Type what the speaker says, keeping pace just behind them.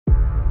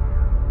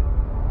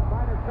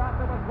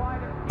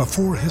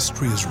Before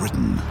history is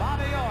written,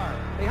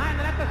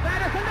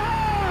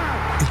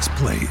 it's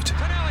played.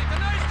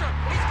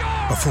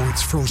 Before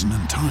it's frozen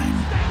in time,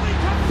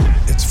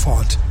 it's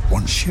fought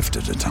one shift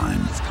at a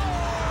time.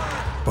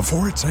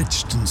 Before it's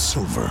etched in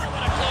silver,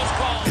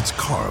 it's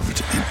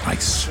carved in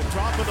ice.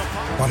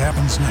 What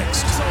happens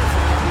next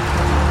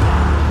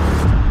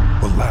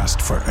will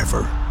last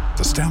forever.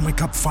 The Stanley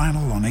Cup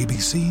Final on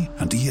ABC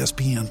and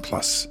ESPN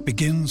Plus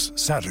begins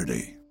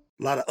Saturday.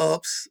 A lot of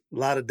ups, a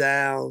lot of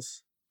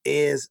downs,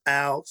 ins,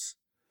 outs.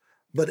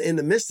 But in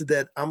the midst of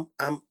that,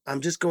 I'm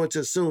just going to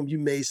assume you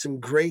made some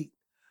great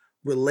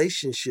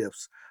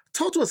relationships.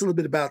 Talk to us a little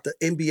bit about the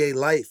NBA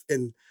life,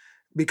 and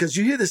because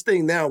you hear this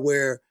thing now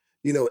where,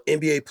 you know,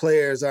 NBA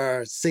players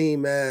are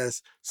seen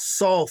as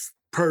soft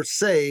per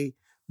se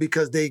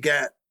because they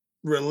got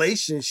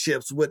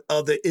relationships with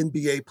other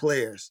NBA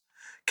players.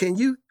 Can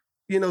you,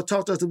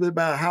 talk to us a bit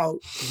about how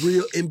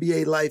real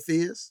NBA life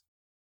is?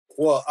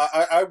 Well,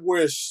 I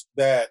wish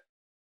that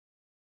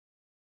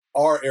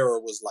our era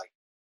was like,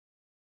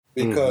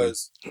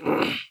 because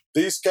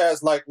these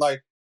cats, like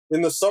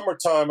in the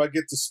summertime, I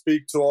get to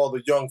speak to all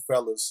the young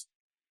fellas.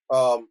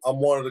 I'm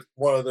one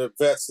of the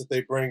vets that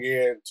they bring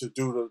in to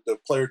do the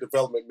player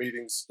development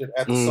meetings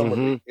at the summer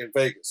league in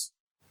Vegas.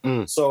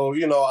 So,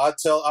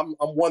 I'm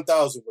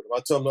 1,000 with them. I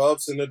tell them the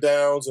ups and the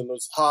downs and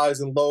those highs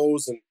and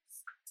lows and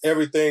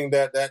everything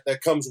that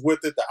comes with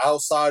it, the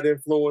outside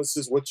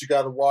influences, what you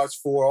got to watch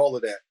for, all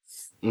of that.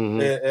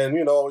 And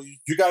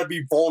you got to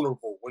be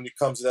vulnerable when it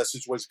comes to that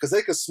situation because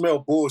they can smell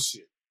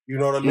bullshit. You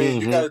know what I mean?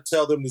 You got to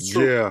tell them the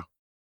truth. Yeah.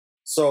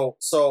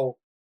 So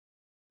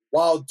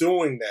while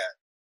doing that,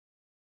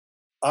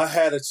 I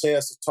had a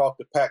chance to talk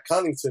to Pat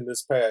Connaughton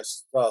this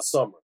past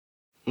summer.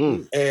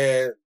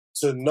 And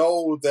to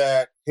know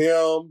that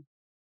him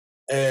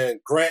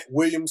and Grant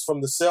Williams from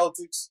the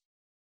Celtics,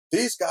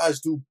 these guys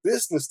do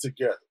business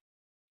together.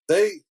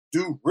 They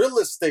do real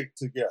estate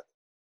together.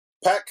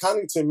 Pat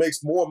Connaughton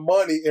makes more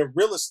money in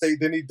real estate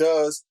than he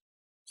does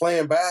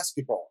playing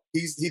basketball.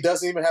 He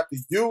doesn't even have to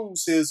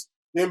use his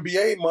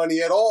NBA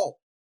money at all.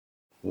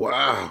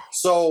 Wow.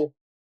 So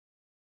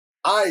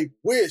I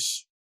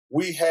wish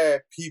we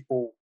had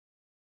people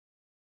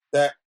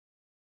that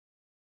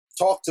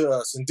talked to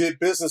us and did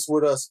business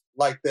with us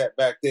like that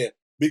back then,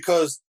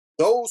 because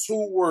those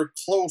who were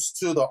close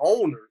to the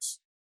owners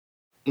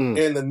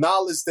and the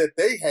knowledge that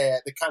they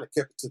had, they kind of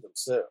kept it to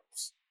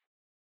themselves.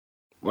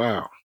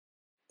 Wow.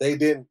 They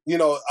didn't,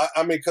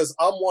 because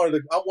I'm one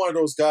of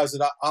those guys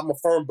that I'm a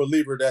firm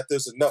believer that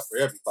there's enough for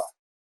everybody.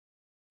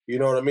 You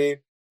know what I mean?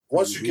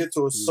 Once you get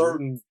to a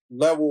certain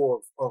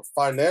level of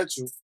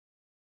financial,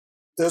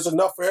 there's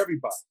enough for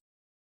everybody.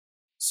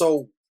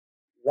 So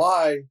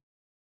why,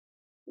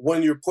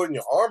 when you're putting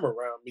your arm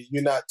around me,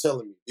 you're not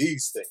telling me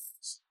these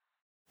things?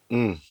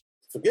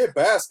 Forget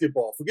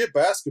basketball.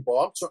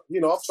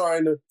 I'm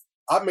trying to,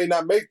 I may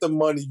not make the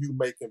money you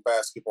make in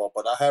basketball,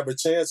 but I have a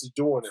chance of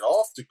doing it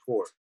off the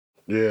court.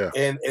 Yeah.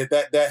 And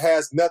that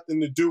has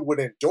nothing to do with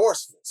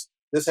endorsements.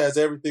 This has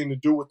everything to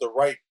do with the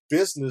right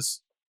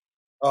business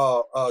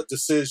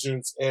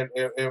decisions and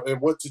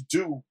what to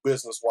do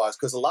business-wise.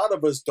 Because a lot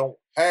of us don't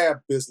have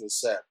business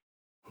savvy.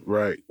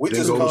 Right. We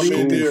just come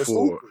in there as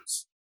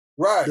hoopers.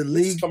 Right. The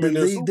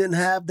league didn't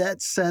have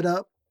that set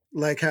up,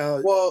 like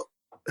how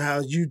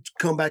you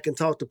come back and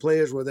talk to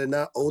players where they're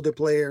not older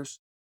players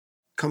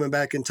coming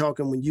back and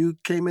talking when you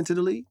came into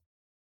the league?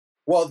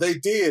 Well, they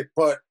did,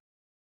 but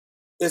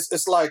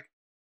it's like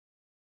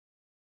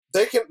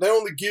they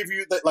only give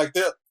you that, like,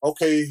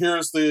 okay,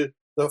 here's the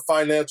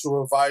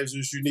financial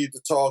advisors you need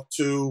to talk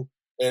to,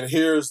 and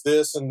here's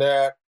this and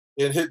that,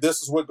 and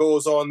this is what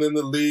goes on in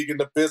the league and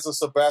the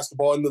business of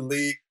basketball in the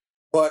league.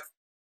 But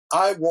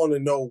I want to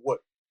know what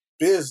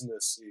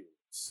business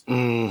is.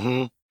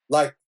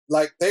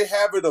 Like they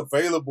have it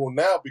available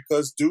now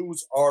because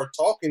dudes are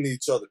talking to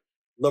each other.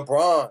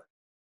 LeBron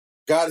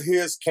got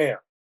his camp,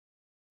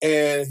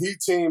 and he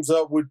teams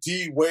up with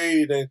D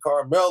Wade and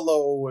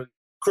Carmelo and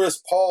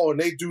Chris Paul, and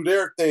they do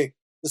their thing.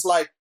 It's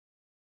like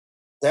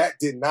that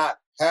did not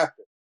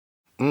happen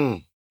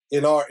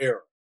in our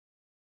era,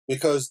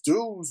 because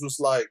dudes was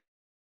like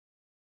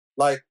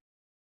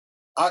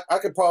I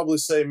could probably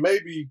say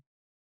maybe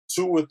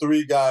 2 or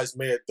 3 guys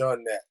may have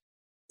done that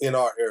in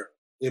our era.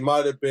 It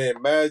might have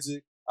been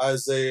Magic,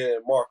 Isaiah,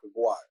 and Mark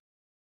Aguirre,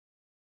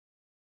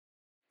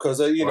 because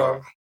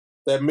know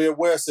that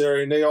Midwest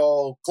area, and they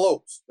all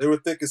close. They were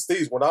thick as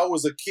thieves. When I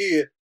was a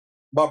kid,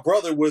 my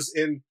brother was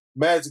in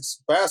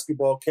Magic's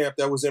basketball camp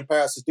that was in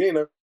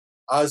Pasadena.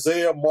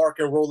 Isaiah, Mark,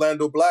 and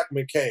Rolando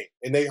Blackman came,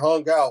 and they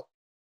hung out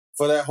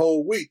for that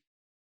whole week.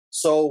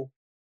 So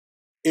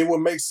it would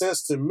make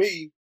sense to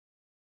me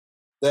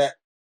that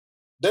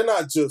they're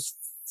not just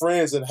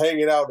friends and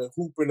hanging out and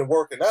hooping and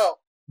working out.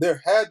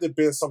 There had to have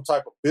been some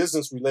type of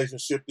business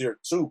relationship there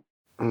too.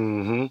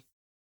 You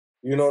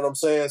know what I'm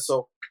saying?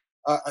 So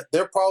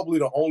they're probably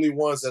the only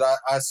ones that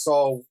I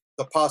saw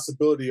the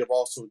possibility of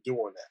also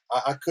doing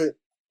that. I couldn't.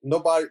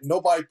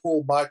 Nobody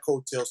pulled my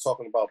coattails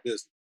talking about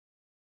business.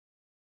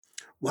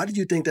 Why do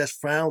you think that's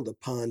frowned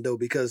upon though?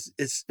 Because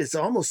it's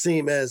almost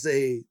seemed as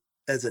a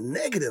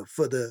negative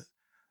for the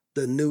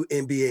new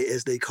NBA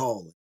as they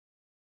call it.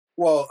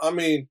 Well, I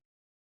mean,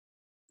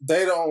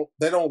 they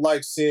don't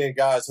like seeing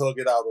guys hug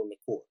it out on the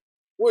court,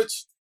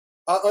 which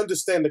I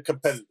understand the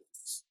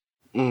competitiveness.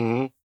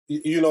 Mm-hmm.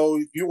 You know,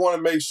 you want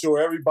to make sure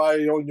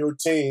everybody on your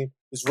team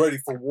is ready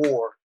for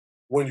war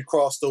when you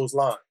cross those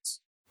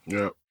lines.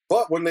 Yeah.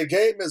 But when the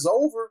game is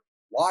over,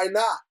 why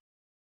not?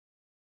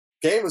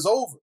 Game is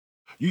over.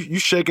 You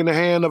shaking the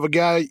hand of a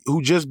guy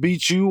who just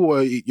beat you,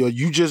 or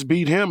you just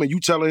beat him, and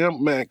you telling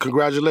him, man,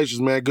 congratulations,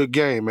 man, good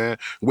game, man,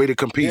 way to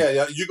compete.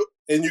 Yeah.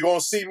 You're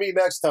gonna see me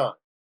next time.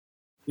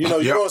 You know,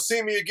 you're gonna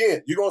see me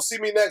again. You're gonna see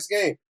me next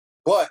game.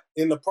 But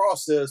in the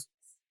process,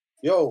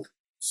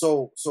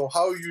 so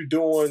how are you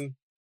doing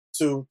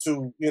to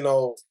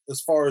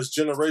as far as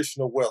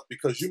generational wealth?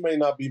 Because you may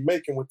not be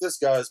making what this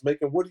guy is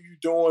making. What are you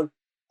doing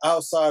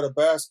outside of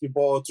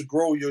basketball to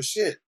grow your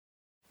shit?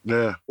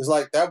 Yeah. It's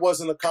like that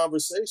wasn't a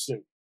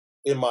conversation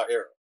in my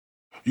era.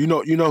 You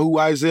know who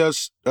Isaiah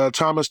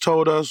Thomas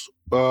told us,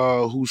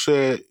 who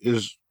said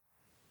is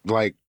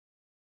like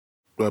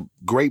a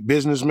great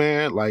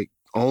businessman, like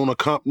own a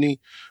company,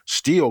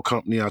 steel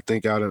company, I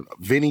think, out of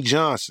Vinnie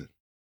Johnson,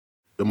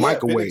 the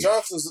microwave. Vinnie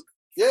Johnson's,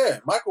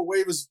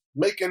 microwave is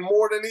making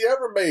more than he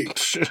ever made.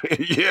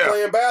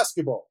 Playing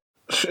basketball.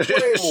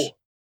 Way more.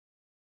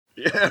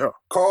 Yeah.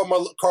 Karl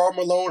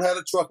Malone has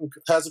a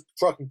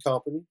trucking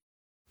company.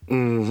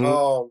 Mm-hmm.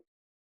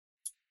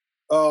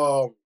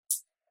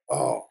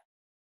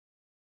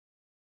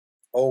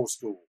 Old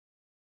school.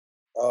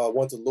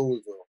 Went to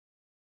Louisville.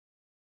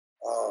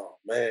 Oh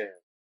man,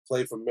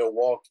 played for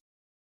Milwaukee.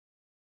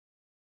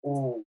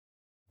 Ooh.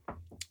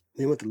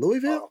 He went to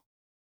Louisville?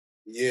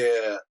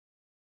 Yeah.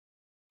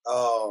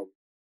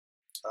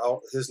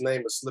 His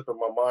name is slipping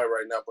my mind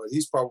right now, but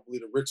he's probably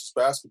the richest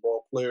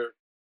basketball player.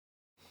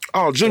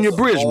 Oh, Junior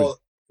Bridgman.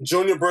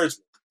 Junior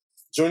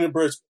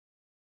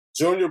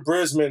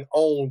Bridgman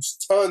owns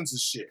tons of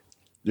shit.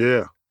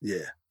 Yeah.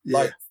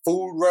 Like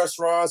food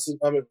restaurants,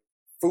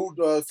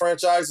 food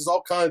franchises,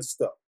 all kinds of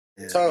stuff.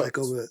 Yeah,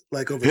 tons.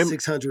 like over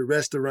 600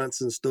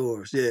 restaurants and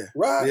stores. Yeah.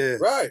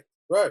 Right.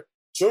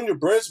 Junior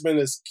Bridgman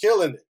is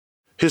killing it.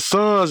 His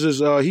sons is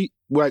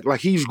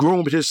he's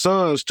groomed his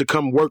sons to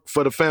come work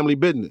for the family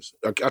business.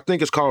 I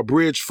think it's called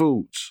Bridge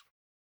Foods.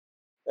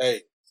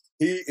 Hey,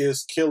 he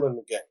is killing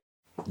the game.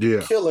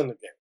 Yeah. Killing the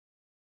game.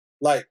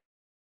 Like,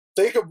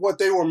 think of what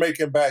they were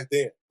making back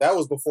then. That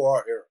was before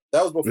our era.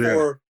 That was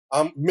before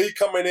me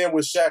coming in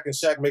with Shaq and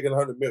Shaq making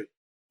 $100 million.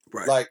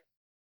 Right. Like,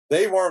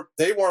 they weren't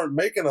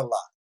making a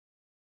lot.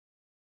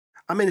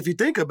 I mean, if you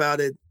think about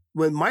it,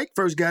 when Mike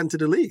first got into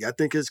the league, I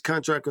think his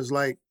contract was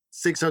like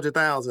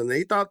 $600,000.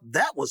 They thought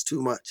that was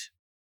too much.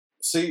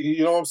 See,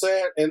 you know what I'm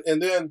saying?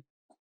 And then,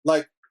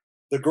 like,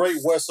 the great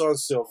Wes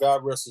Unseld,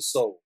 God rest his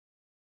soul,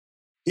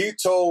 he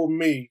told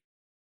me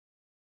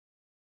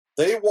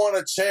they won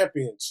a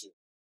championship.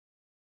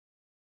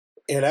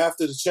 And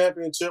after the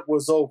championship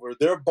was over,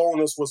 their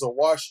bonus was a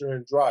washer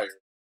and dryer.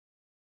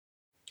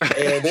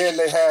 And then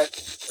they had,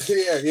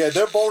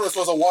 their bonus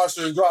was a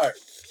washer and dryer.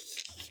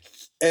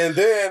 And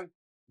then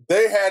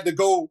they had to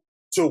go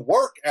to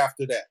work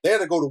after that. They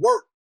had to go to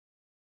work.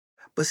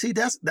 But see,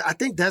 I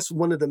think that's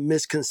one of the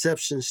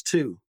misconceptions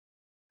too.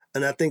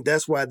 And I think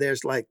that's why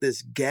there's like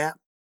this gap.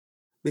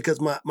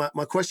 Because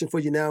my question for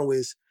you now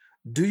is,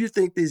 do you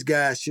think these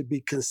guys should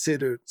be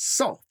considered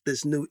soft,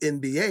 this new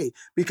NBA?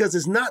 Because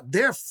it's not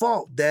their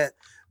fault that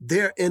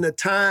they're in a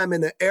time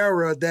and an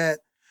era that,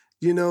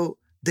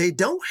 they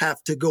don't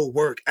have to go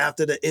work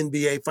after the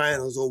NBA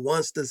finals or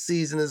once the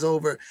season is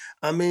over.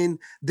 I mean,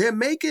 they're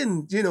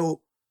making,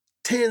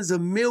 tens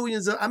of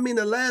millions.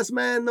 The last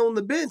man on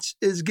the bench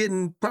is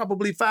getting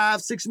probably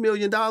 $5-6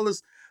 million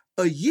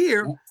a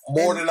year.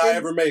 More than I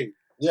ever made.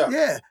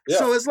 Yeah.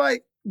 So it's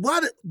like,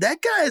 that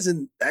guy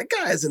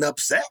isn't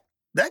upset.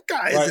 That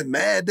guy isn't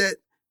mad that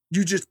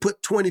you just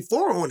put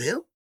 24 on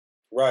him.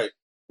 Right.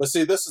 But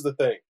see, this is the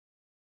thing.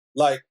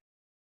 Like,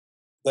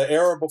 the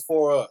era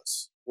before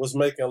us was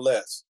making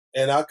less.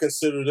 And I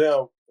consider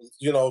them,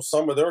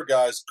 some of their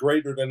guys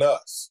greater than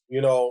us.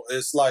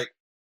 It's like,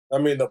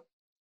 the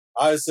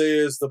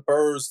Isaiahs, the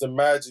Birds, the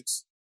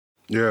Magics,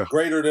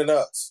 greater than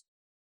us.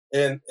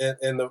 And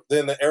then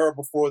the era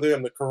before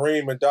them, the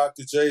Kareem and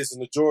Dr. J's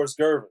and the George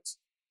Gervins,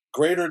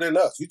 greater than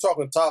us. You're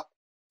talking top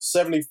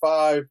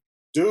 75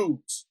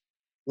 dudes.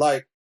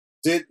 Like,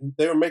 they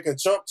were making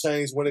chump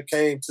change when it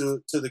came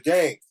to the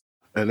game.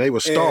 And they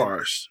were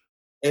stars.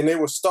 And they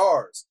were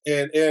stars.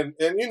 And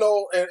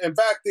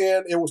back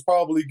then it was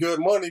probably good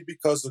money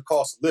because of the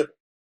cost of living.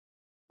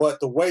 But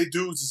the way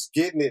dudes is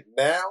getting it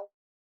now,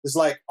 it's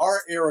like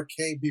our era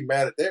can't be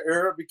mad at their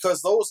era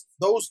because those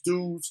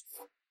dudes,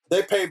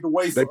 they paved the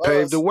way for us. They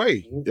paved the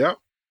way. Yeah.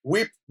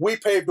 We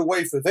paved the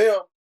way for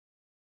them.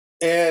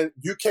 And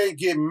you can't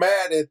get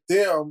mad at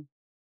them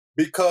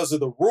because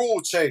of the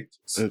rule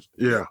changes.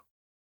 Yeah.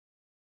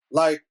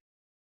 Like,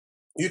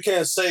 you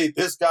can't say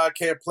this guy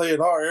can't play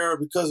in our era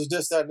because of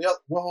this, that, and the other.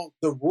 Well,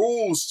 the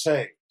rules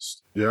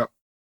changed. Yeah.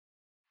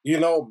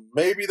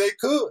 maybe they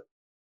could.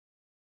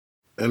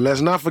 And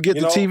let's not forget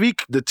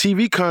the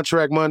TV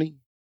contract money.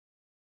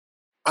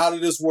 Out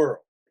of this world.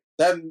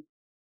 That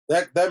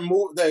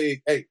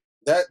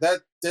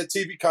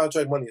TV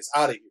contract money is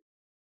out of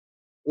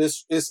here.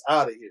 It's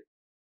out of here.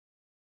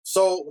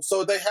 So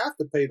they have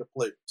to pay the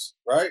players,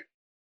 right?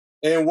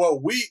 And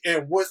what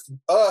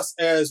us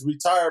as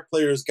retired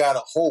players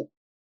gotta hope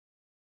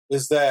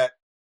is that,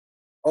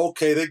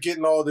 okay, they're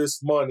getting all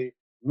this money.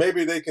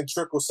 Maybe they can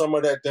trickle some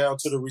of that down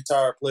to the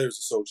Retired Players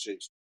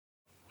Association.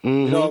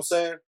 Mm-hmm. You know what I'm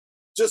saying?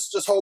 Just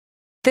hope.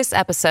 This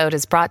episode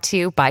is brought to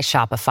you by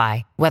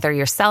Shopify. Whether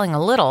you're selling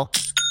a little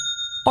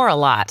or a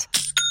lot,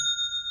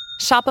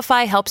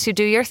 Shopify helps you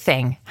do your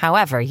thing,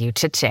 however you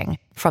cha-ching.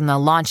 From the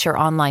launch your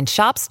online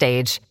shop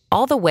stage,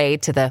 all the way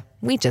to the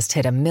we just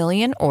hit 1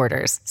 million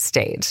orders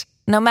stage.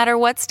 No matter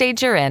what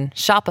stage you're in,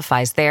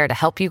 Shopify's there to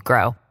help you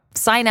grow.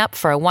 Sign up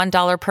for a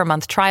 $1 per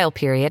month trial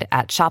period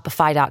at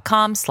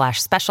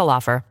shopify.com/special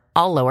offer,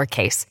 all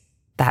lowercase.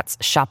 That's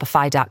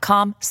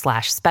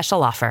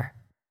shopify.com/special offer.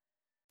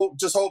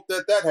 Just hope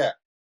that happens.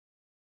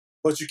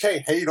 But you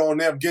can't hate on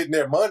them getting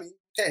their money.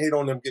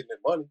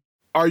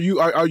 Are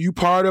you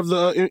part of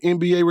the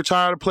NBA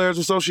Retired Players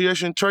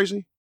Association,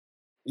 Tracy?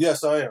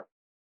 Yes, I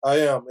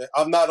am.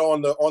 I'm not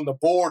on the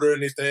board or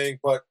anything,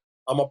 but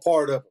I'm a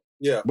part of it.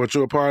 Yeah. But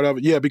you're a part of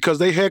it, yeah, because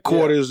their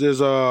headquarters is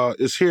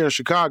here in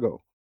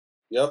Chicago.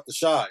 Yep, the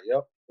Chi.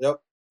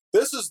 Yep.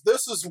 This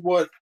is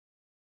what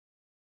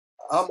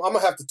I'm gonna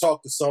have to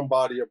talk to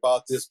somebody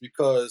about this,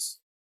 because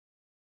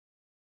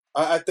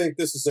I think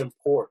this is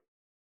important.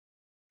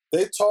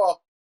 They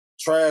talk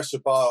trash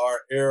about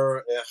our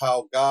era and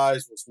how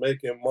guys was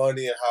making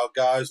money and how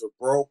guys were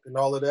broke and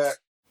all of that.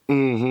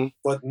 Mm-hmm.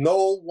 But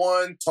no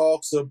one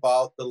talks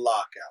about the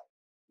lockout.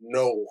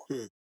 No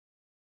one.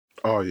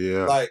 Oh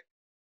yeah.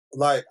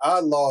 Like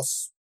I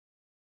lost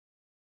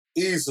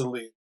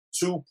easily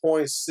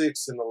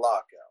 2.6 in the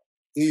lockout.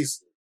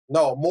 Easily.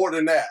 No, more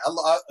than that.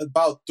 I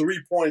about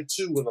 3.2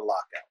 in the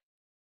lockout.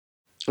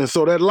 And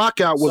so that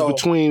lockout was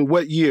between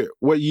what year?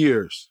 What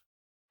years?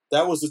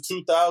 That was the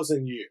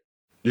 2000 year.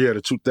 Yeah,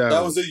 the 2000.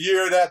 That was the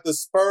year that the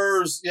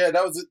Spurs. Yeah,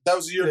 that was the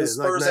year the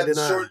Spurs like had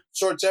the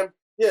short champ.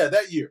 Yeah,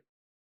 that year.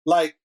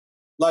 Like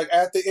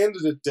at the end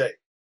of the day,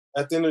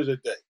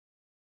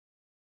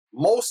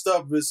 most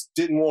of us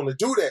didn't want to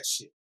do that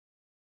shit.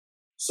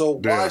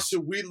 So why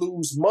should we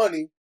lose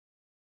money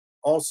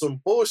on some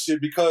bullshit?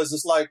 Because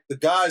it's like the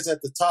guys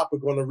at the top are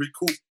going to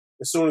recoup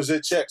as soon as their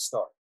checks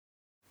start.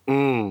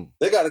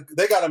 They got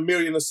 $1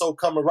 million or so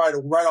coming right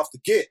off the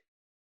get,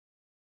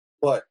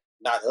 but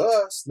not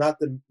us, not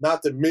the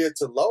mid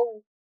to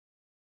low,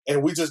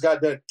 and we just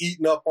got done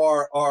eating up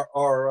our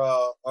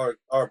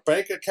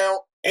bank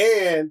account,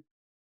 and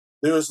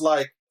there's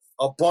like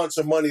a bunch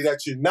of money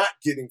that you're not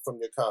getting from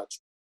your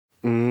contract.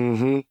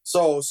 Mm-hmm.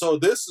 So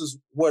this is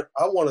what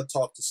I want to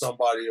talk to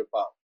somebody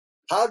about.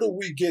 How do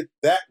we get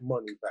that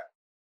money back?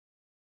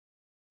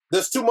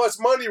 There's too much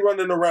money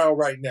running around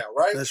right now,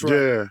 right? That's right.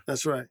 Yeah.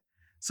 That's right.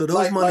 So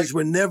those monies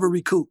were never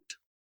recouped.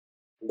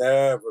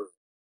 Never.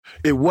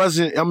 It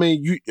wasn't. I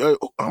mean, I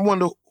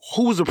wonder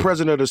who was the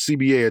president of the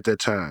CBA at that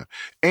time,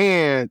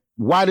 and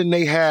why didn't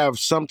they have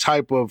some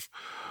type of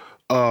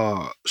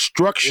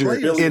structure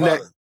in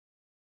that?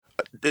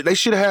 They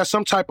should have had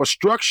some type of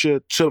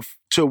structure to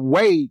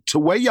weigh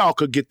y'all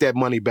could get that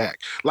money back.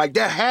 Like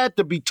that had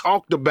to be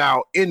talked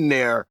about in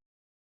there,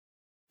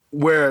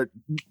 where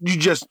we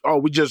just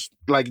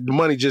like the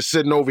money just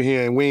sitting over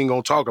here and we ain't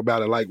gonna talk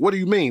about it. Like, what do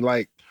you mean?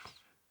 Like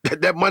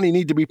that money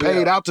need to be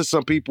paid out to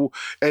some people,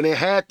 and it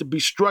had to be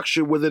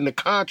structured within the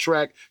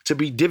contract to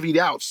be divvied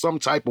out some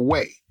type of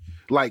way.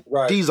 Like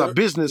these are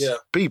business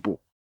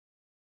people.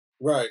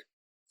 Right.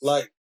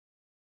 Like,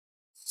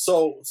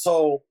 so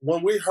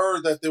when we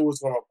heard that there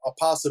was a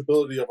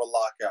possibility of a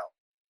lockout,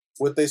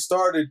 what they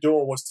started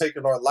doing was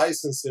taking our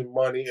licensing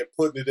money and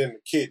putting it in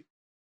the kitty.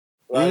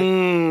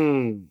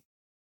 Right.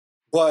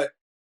 But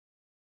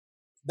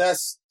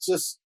that's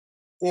just,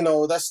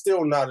 that's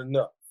still not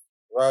enough.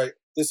 Right.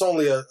 It's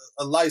only a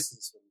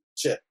licensing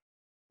check,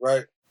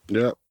 right?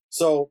 Yeah.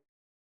 So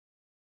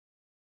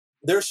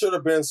there should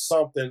have been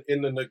something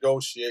in the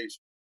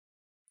negotiation,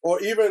 or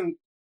even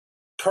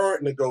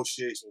current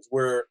negotiations,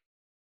 where,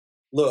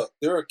 look,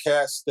 there are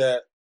cats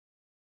that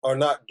are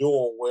not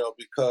doing well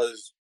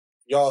because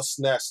y'all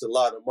snatched a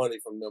lot of money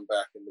from them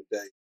back in the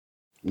day.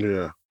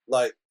 Yeah.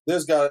 Like,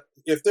 if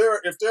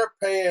they're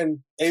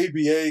paying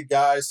ABA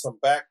guys some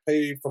back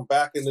pay from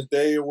back in the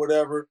day or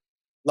whatever.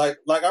 Like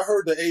I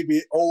heard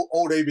the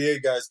old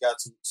ABA guys got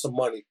some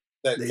money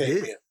that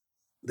came in.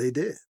 They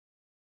did.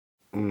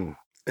 And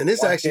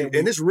it's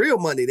it's real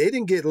money. They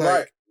didn't get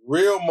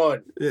real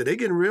money. Yeah, they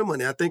getting real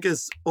money. I think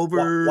it's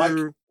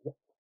over.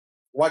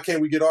 Why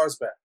can't we get ours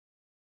back?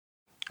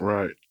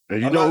 Right.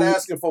 And I'm not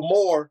asking for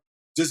more.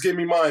 Just give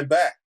me mine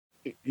back.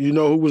 You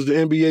know who was the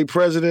NBA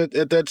president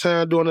at that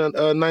time during the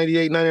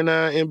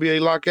 98-99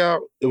 NBA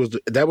lockout?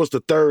 That was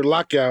the third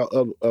lockout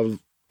of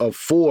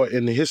 4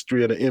 in the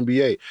history of the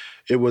NBA.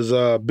 It was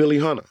Billy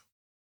Hunter.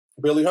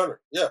 Billy Hunter,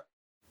 yeah.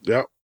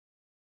 Yep.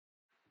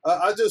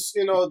 I just,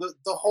 the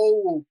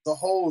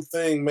whole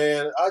thing,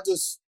 man. I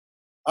just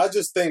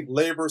think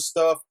labor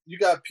stuff. You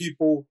got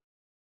people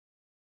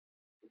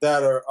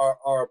that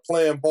are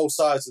playing both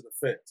sides of the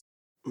fence.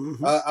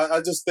 Mm-hmm.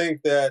 I just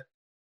think that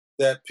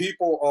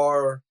people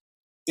are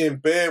in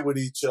bed with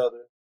each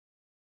other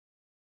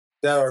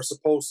that are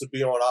supposed to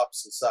be on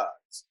opposite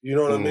sides. You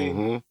know what I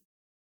mean?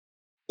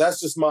 That's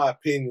just my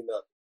opinion of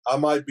it. I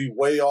might be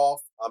way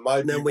off. I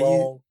might be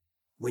wrong.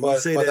 When you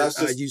say that,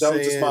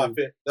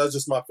 that's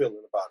just my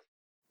feeling about it.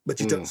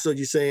 But so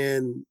you're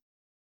saying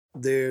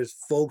there's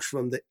folks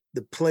from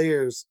the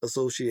Players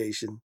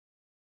Association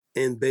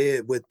in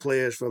bed with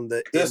players from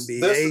the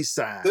NBA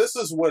side. This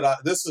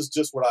is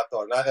just what I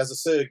thought. And as I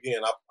say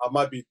again, I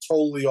might be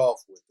totally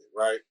off with it,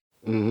 right?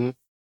 Mm-hmm.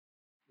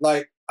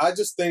 Like, I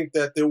just think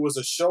that there was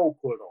a show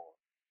put on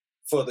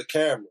for the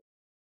camera.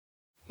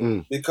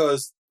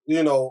 Because,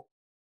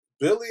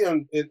 Billy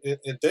and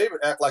David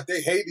act like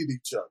they hated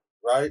each other,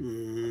 right?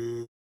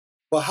 Mm-hmm.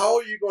 But how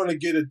are you going to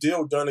get a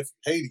deal done if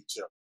you hate each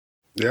other?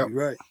 Yeah,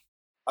 right.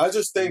 I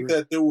just think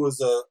that there was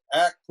a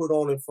act put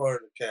on in front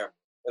of the camera.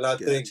 And I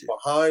think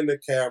behind the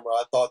camera,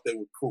 I thought they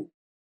were cool.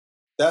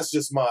 That's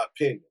just my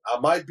opinion. I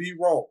might be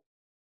wrong,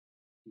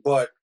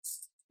 but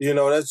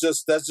that's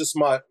just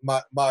my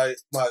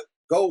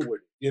goal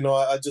with it.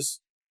 I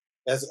just,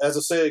 as I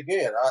say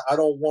again, I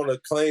don't want to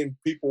claim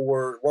people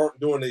weren't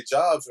doing their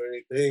jobs or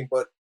anything,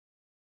 but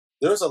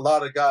there's a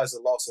lot of guys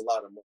that lost a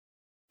lot of money.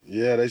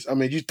 Yeah,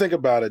 you think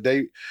about it.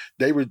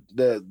 They were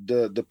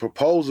the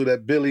proposal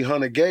that Billy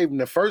Hunter gave them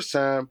the first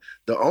time.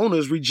 The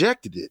owners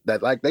rejected it.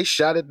 They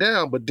shot it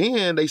down, but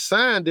then they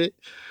signed it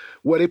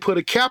where they put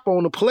a cap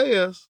on the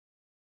players'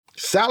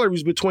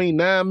 salaries between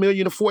 $9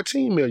 million to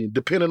 $14 million,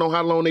 depending on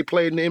how long they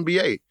played in the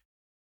NBA.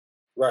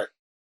 Right.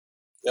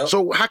 Yep.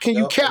 So how can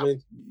you cap?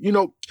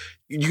 You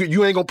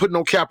ain't gonna put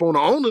no cap on the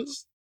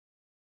owners.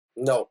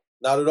 No,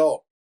 not at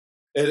all.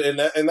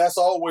 And that's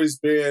always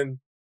been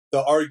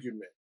the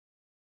argument.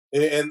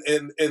 And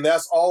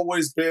that's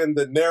always been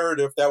the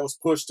narrative that was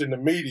pushed in the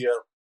media,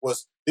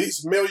 was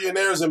these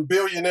millionaires and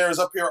billionaires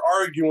up here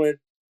arguing,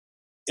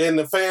 and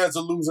the fans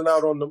are losing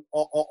out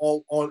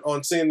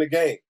on seeing the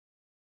game.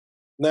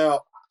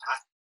 Now,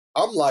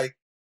 I'm like,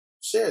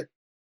 shit.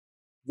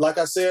 Like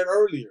I said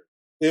earlier,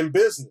 in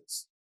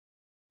business,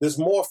 there's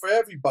more for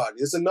everybody.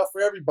 It's enough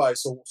for everybody.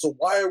 So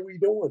why are we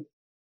doing it?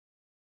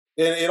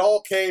 And it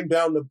all came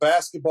down to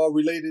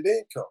basketball-related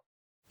income.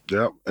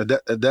 Yeah, and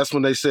that's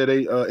when they said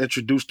they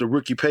introduced the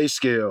rookie pay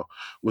scale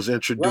was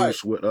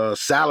introduced with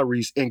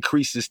salaries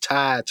increases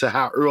tied to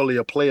how early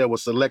a player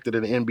was selected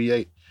in the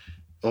NBA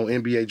on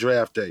NBA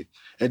draft day.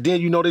 And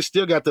then, they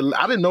still got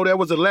I didn't know there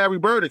was a Larry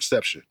Bird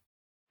exception.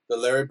 The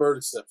Larry Bird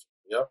exception,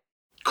 yep.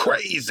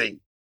 Crazy.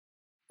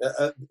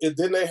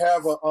 Didn't they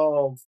have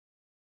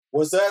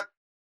was that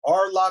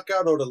our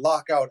lockout or the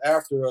lockout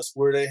after us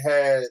where they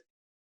had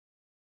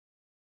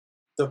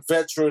the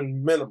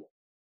veteran minimum?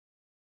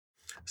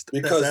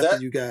 Because that's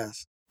after you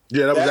guys.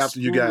 Yeah, that was after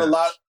you guys.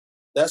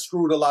 That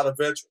screwed a lot of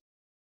veterans.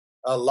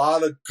 A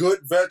lot of good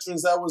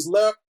veterans that was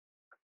left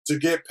to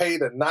get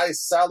paid a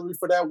nice salary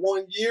for that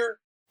 1 year.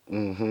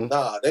 Mm-hmm.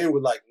 Nah, they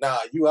were like, nah,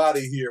 you out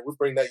of here. We'll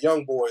bring that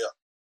young boy up.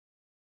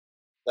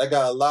 That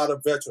got a lot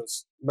of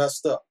veterans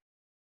messed up.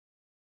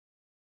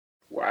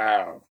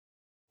 Wow.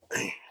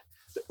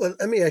 Well,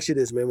 let me ask you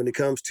this, man. When it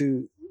comes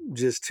to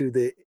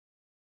the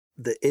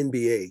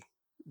NBA,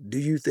 do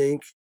you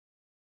think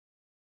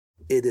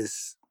it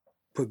is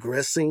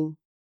progressing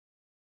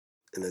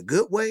in a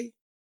good way,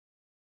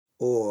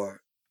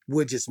 or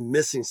we're just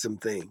missing some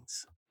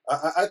things?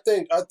 I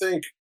think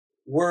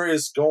where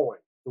it's going,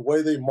 the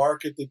way they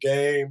market the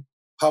game,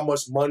 how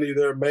much money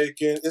they're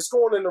making, it's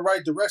going in the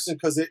right direction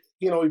because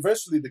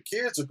eventually the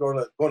kids are going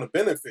to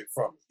benefit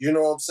from it. You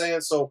know what I'm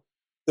saying? So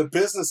the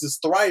business is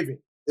thriving.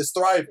 It's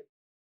thriving.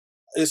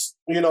 It's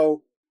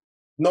no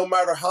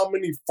matter how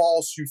many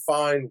faults you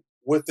find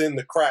within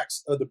the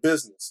cracks of the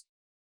business,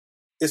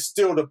 it's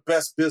still the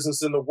best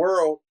business in the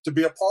world to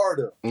be a part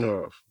of.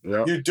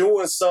 Yeah. You're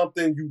doing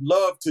something you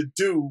love to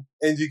do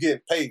and you're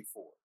getting paid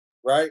for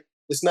it, right?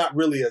 It's not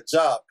really a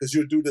job because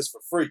you'll do this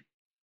for free.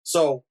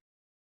 So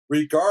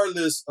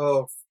regardless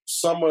of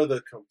some of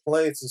the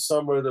complaints and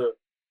some of the,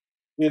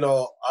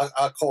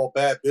 I call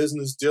bad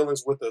business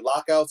dealings with the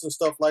lockouts and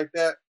stuff like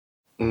that,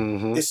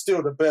 it's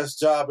still the best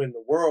job in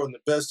the world and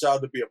the best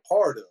job to be a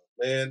part of,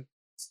 man.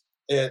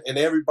 And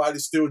everybody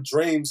still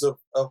dreams of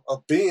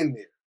being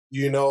there,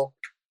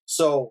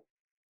 So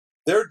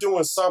they're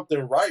doing something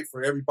right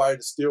for everybody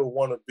to still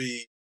want to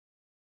be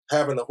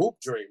having a hoop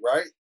dream,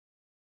 right?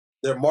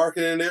 They're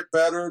marketing it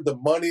better. The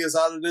money is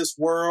out of this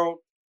world.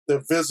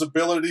 The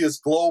visibility is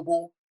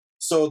global.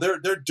 So they're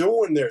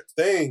doing their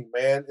thing,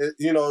 man.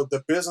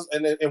 The business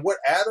and what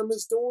Adam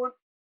is doing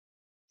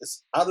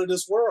is out of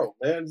this world,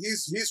 man.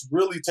 He's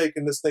really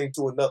taking this thing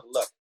to another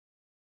level.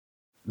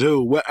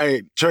 Dude,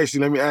 hey, Tracy,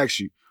 let me ask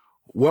you,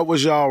 what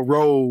was y'all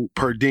role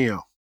per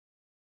diem?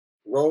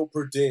 Role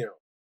per diem.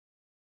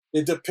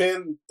 It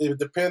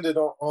depended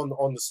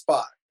on the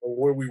spot or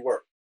where we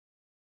were.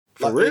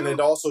 For real? And it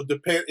also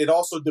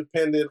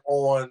depended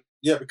on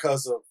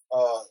because of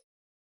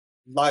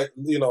like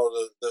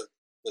the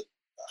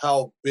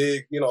how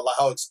big like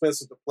how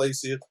expensive the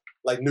place is.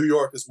 Like New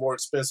York is more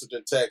expensive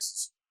than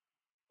Texas.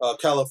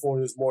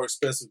 California is more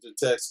expensive than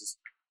Texas,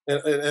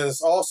 and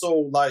it's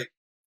also like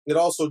it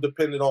also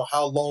depended on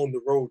how long the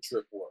road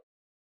trip was.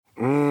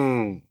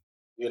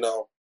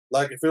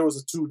 Like if it was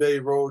a 2-day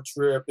road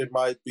trip, it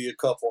might be a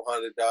couple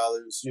 $100.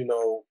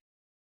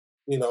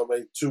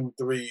 Maybe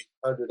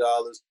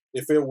 $200-$300.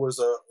 If it was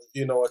a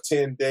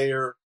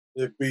 10-dayer,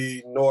 it'd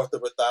be north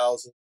of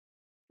 1,000.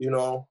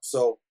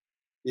 So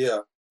yeah.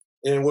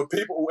 And what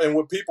people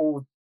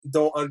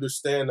don't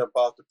understand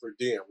about the per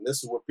diem,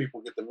 this is where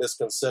people get the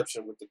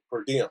misconception with the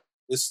per diem.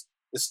 It's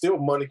still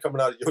money coming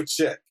out of your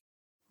check.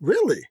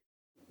 Really?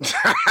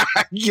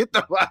 Get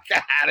the fuck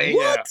out of here.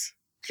 What?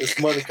 It's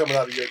money coming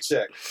out of your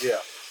check. Yeah.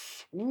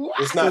 What?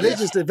 It's not. So they're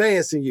just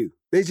advancing you.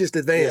 They're just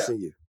advancing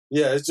you.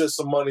 Yeah, it's just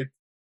some money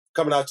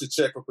coming out your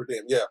check for per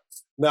diem. Yeah.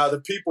 Now the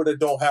people that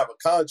don't have a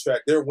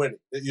contract, they're winning.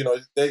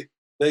 They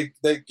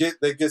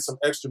get some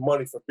extra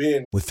money for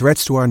being. With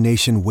threats to our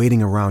nation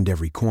waiting around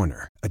every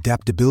corner,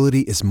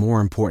 adaptability is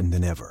more important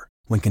than ever.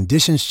 When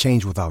conditions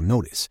change without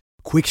notice,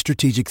 quick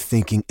strategic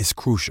thinking is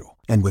crucial.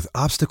 And with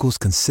obstacles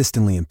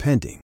consistently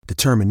impending,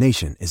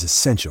 determination is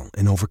essential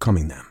in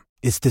overcoming them.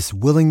 It's this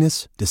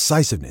willingness,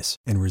 decisiveness,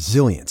 and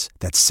resilience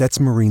that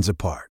sets Marines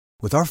apart.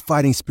 With our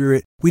fighting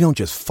spirit, we don't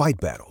just fight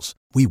battles,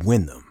 we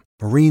win them.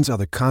 Marines are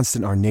the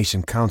constant our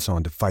nation counts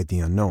on to fight the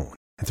unknown.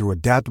 And through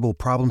adaptable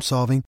problem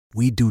solving,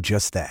 we do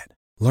just that.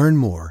 Learn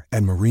more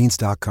at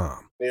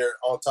marines.com. They're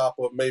on top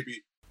of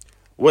maybe.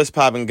 What's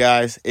poppin',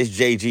 guys? It's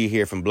JG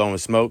here from Blowing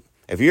Smoke.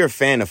 If you're a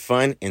fan of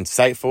fun,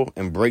 insightful,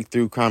 and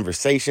breakthrough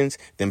conversations,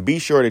 then be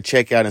sure to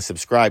check out and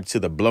subscribe to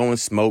the Blowing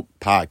Smoke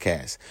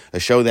podcast, a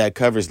show that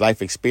covers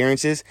life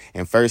experiences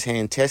and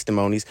firsthand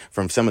testimonies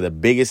from some of the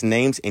biggest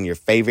names in your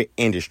favorite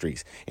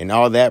industries. And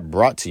all that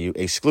brought to you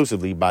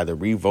exclusively by the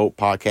Revolt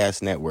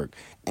Podcast Network,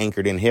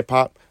 anchored in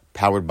hip-hop,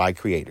 powered by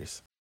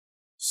creators.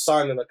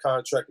 Signing a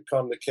contract to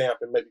come to camp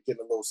and maybe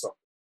getting a little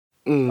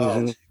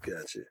something.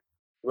 Gotcha.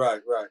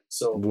 Right.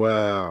 So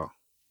Wow.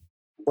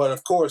 But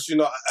of course,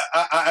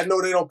 I know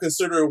they don't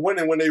consider it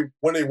winning when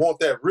they want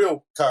that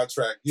real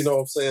contract. You know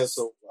what I'm saying?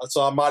 So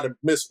I might have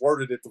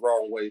misworded it the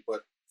wrong way,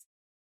 but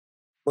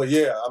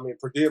yeah, I mean,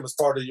 per diem is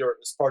part of your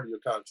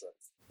contract.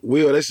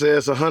 Will, they say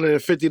it's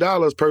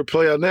 $150 per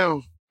player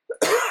now.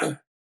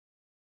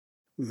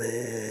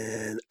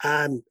 Man,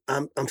 I'm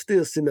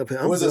still sitting up here.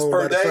 I'm Was this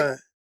per day?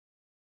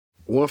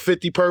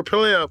 $150 per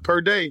player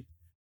per day.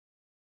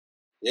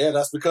 Yeah,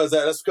 that's because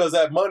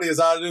that money is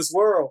out of this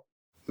world.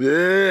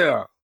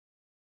 Yeah.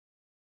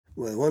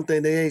 Well, one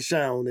thing they ain't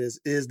shown is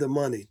the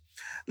money.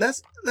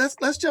 Let's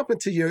jump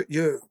into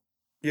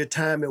your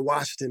time in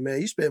Washington, man.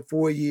 You spent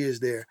 4 years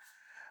there.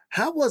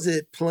 How was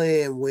it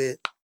playing with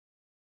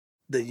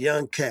the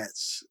young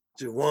cats,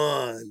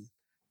 Juwan,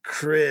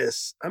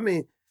 Chris? I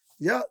mean,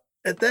 y'all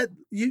at that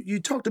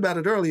you talked about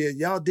it earlier.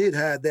 Y'all did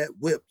have that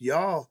whip.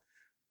 Y'all,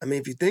 I mean,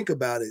 if you think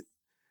about it,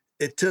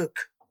 it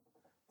took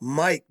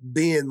Mike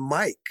being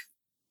Mike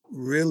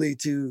really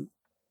to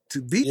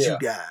beat you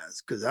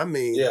guys. Because I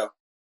mean, yeah.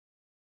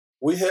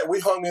 We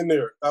hung in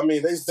there. I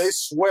mean, they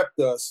swept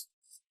us,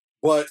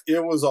 but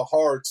it was a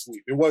hard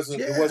sweep. It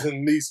wasn't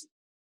easy.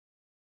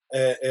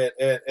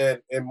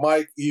 And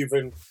Mike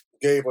even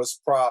gave us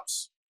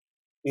props,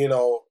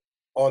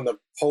 on the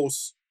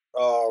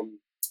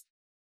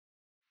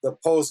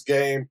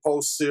post-game,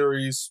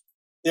 post-series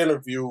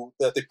interview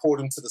that they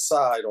pulled him to the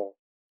side on.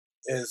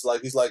 And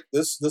he's like,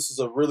 this is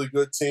a really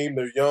good team.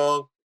 They're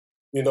young,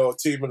 a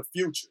team of the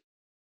future.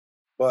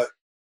 But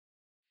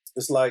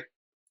it's like,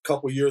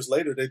 couple years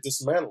later, they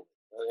dismantled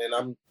it. And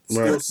I'm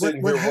still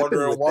sitting here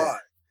wondering why.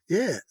 That?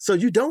 Yeah. So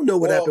you don't know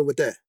what happened with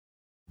that.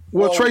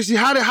 Well, Tracy,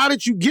 how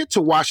did you get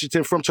to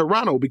Washington from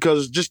Toronto?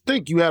 Because just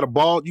think, you had a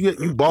ball,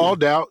 you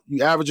balled out,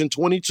 you averaging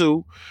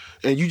 22,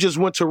 and you just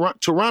went to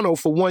Toronto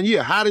for 1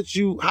 year. How did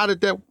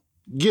that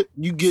get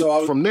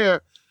from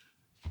there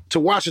to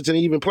Washington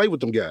and even play with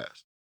them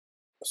guys?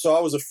 So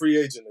I was a free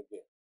agent again.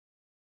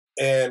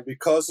 And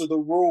because of the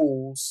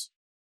rules,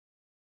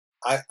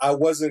 I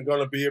wasn't going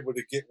to be able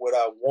to get what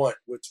I want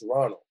with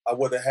Toronto. I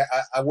would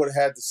have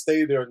had to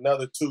stay there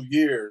another 2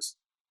 years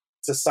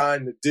to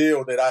sign the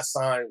deal that I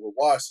signed with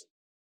Washington.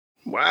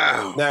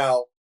 Wow.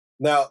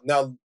 Now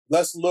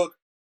let's look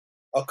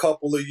a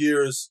couple of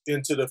years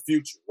into the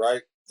future,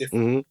 right? If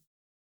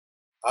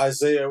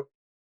Isaiah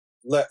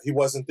left, he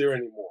wasn't there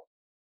anymore.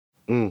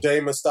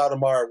 Damon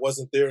Stoudemire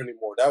wasn't there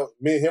anymore.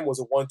 Me and him was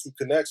a 1-2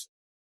 connection.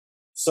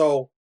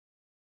 So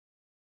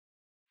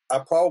I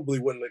probably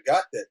wouldn't have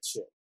got that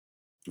chip.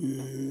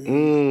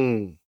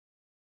 You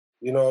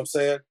know what I'm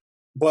saying?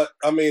 But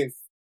I mean,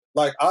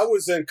 like, I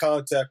was in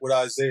contact with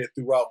Isaiah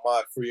throughout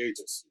my free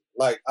agency.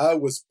 Like, I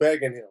was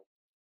begging him,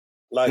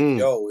 like,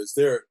 yo, is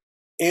there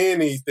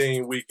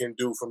anything we can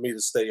do for me to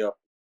stay up?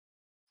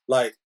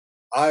 Like,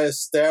 I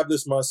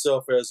established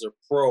myself as a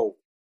pro.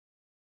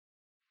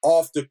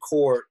 Off the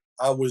court,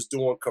 I was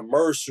doing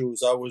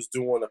commercials. I was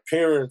doing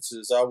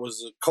appearances. I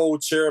was a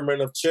co-chairman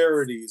of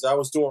charities. I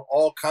was doing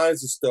all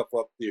kinds of stuff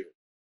up there.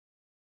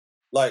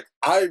 Like,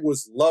 I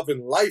was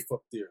loving life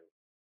up there.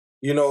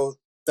 You know,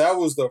 that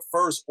was the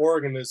first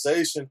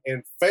organization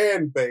and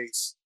fan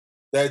base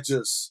that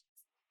just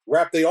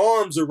wrapped their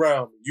arms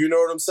around me. You know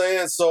what I'm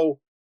saying? So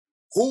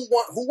who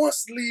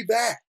wants to leave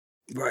that?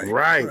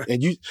 Right.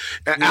 And you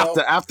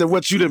after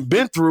what you done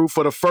been through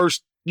for the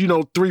first,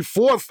 3,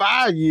 4,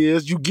 5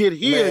 years, you get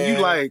here and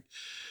you like,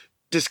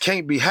 this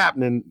can't be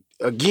happening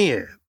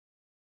again.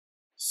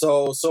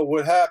 So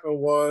what happened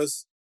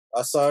was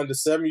I signed a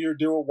 7-year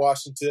deal with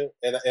Washington,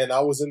 and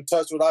I was in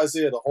touch with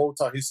Isaiah the whole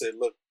time. He said,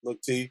 look,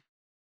 T,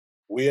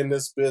 we in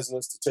this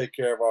business to take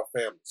care of our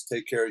families,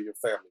 take care of your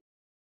family.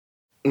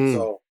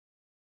 So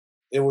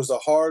it was the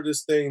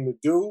hardest thing to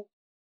do,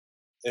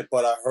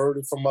 but I heard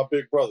it from my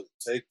big brother,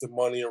 take the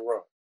money and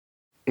run.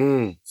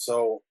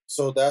 So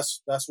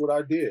that's what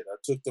I did. I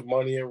took the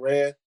money and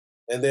ran,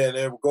 and then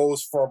it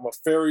goes from a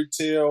fairy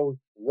tale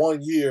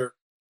 1 year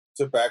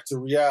to back to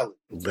reality.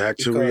 Back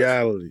to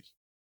reality.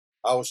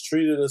 I was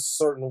treated a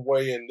certain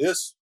way in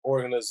this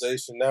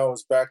organization. Now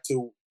it's back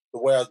to the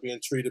way I was being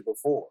treated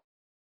before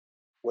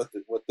with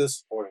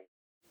this organization.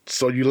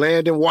 So you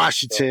land in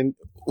Washington.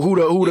 Who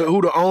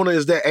the owner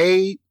is? That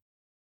Agee?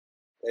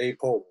 Agee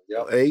Poland.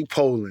 Yep. Agee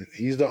Poland.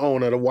 He's the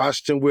owner of the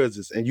Washington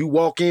Wizards. And you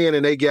walk in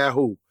and they got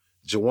who?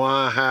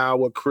 Juwan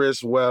Howard,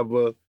 Chris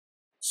Webber.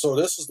 So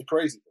this is the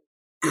crazy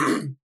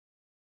thing.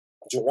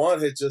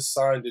 Juwan had just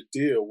signed a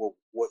deal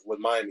with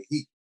Miami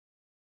Heat.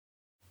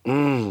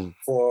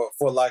 For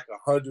like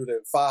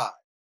 105.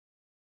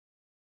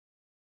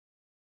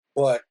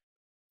 But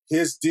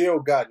his deal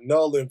got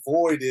null and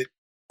voided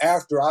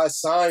after I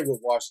signed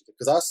with Washington,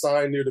 because I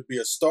signed there to be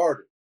a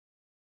starter.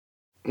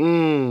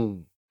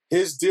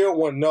 His deal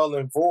went null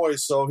and void,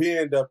 so he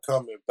ended up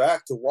coming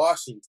back to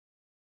Washington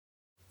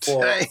for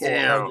like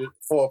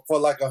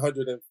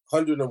 100,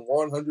 101,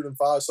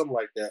 105, something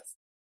like that.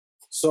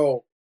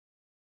 So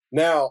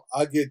now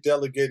I get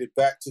delegated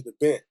back to the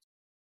bench,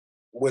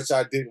 which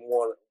I didn't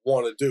want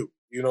to do.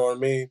 You know what I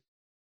mean?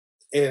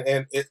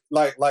 And it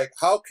like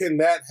how can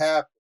that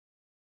happen?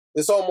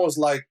 It's almost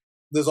like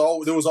there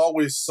was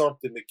always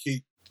something to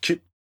keep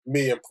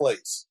me in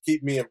place,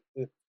 keep me in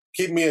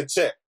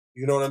check.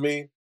 You know what I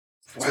mean?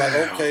 It's like,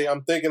 okay,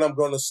 I'm thinking I'm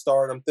going to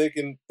start. I'm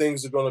thinking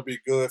things are going to be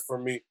good for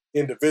me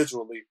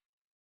individually.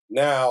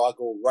 Now I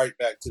go right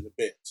back to the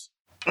bench.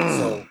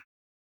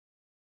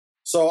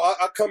 So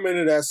I come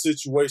into that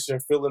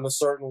situation feeling a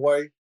certain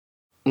way.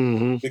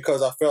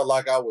 Because I felt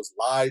like I was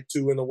lied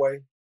to in a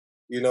way.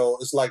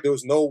 It's like there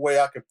was no way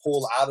I could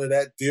pull out of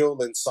that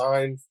deal and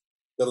sign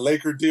the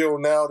Laker deal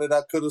now that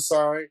I could have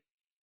signed.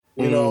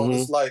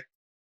 It's like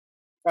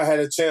I had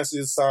a chance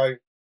to sign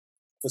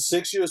for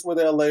 6 years with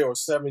LA or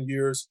 7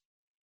 years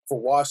for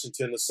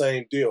Washington, the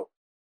same deal.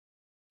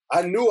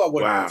 I knew I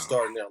wasn't going to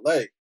start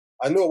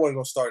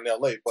in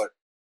LA. But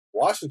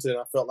Washington,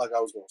 I felt like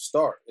I was going to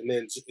start. And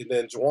then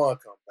Juwan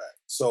come back.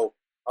 So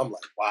I'm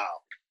like,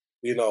 wow,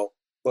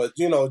 But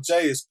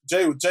Jay is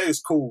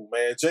cool,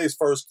 man. Jay's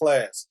first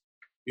class.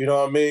 You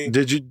know what I mean?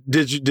 Did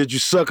you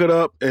suck it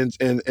up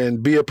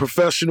and be a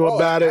professional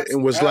about it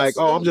and was like,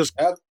 oh, I'm just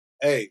I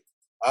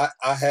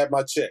had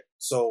my check,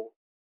 so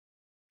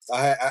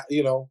I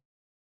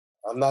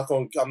I'm not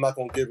gonna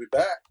give it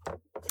back.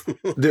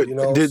 Did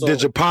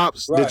your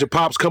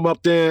pops come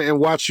up there and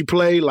watch you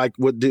play? Like,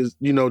 was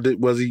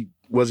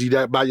he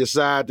that by your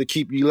side to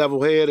keep you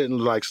level headed and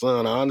like,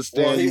 son, I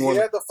understand. Well, he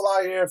had to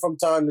fly in from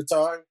time to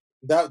time.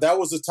 That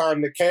was the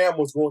time that Cam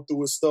was going through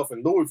his stuff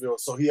in Louisville,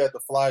 so he had to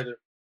fly to.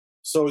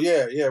 So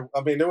yeah.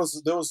 I mean, there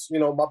was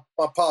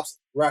my pops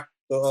racked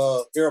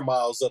the air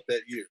miles up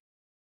that year.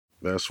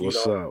 That's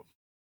what's up.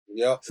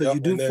 Yep. So you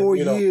do 4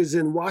 years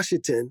in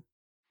Washington.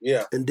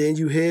 Yeah. And then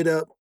you head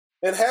up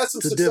and had some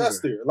success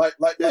Denver. there. Like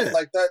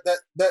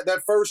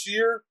that first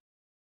year,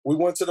 we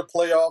went to the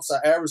playoffs. I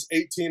averaged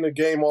 18 a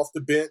game off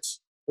the bench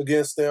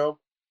against them.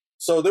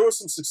 So there was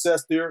some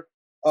success there.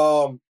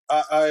 I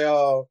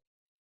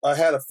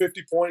had a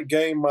 50-point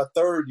game my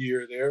third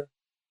year there.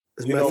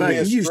 As a matter of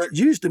fact, you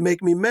used to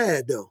make me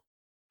mad though.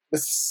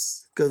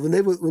 Because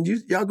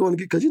y'all going to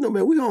get, because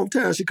man, we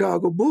hometown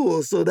Chicago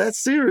Bulls, so that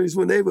series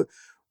when they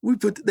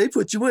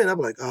put you in, I'm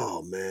like,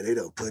 oh man,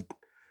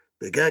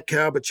 they got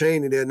Calvert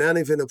Cheney there. Now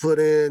they finna put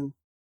in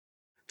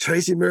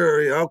Tracy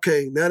Murray.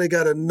 Okay, now they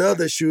got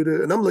another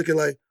shooter, and I'm looking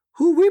like,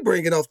 who we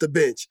bringing off the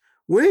bench?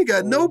 We ain't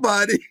got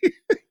nobody.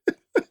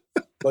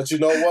 But you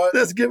know what?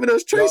 That's giving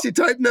us Tracy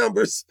type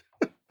numbers.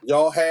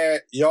 Y'all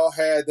had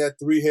that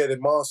three-headed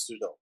monster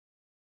though,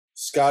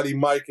 Scotty,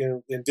 Mike,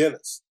 and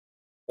Dennis,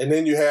 and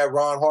then you had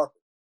Ron Harper.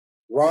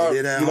 Hart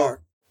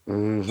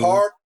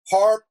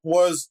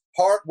was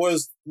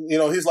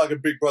he's like a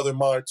big brother of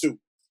mine too.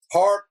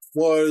 Hart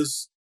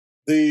was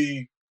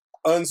the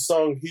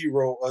unsung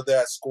hero of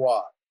that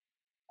squad.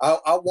 I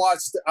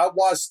watched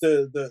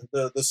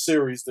the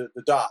series, the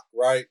doc,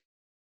 right?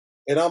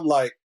 And I'm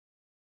like,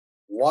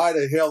 why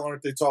the hell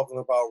aren't they talking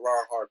about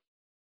Ron Harper?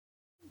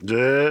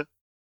 Yeah.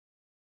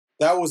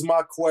 That was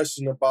my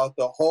question about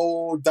the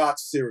whole Doc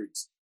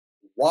series.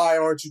 Why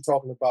aren't you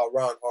talking about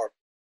Ron Harper?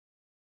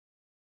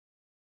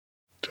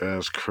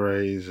 That's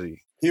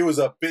crazy. He was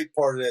a big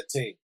part of that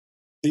team.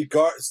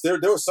 There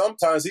were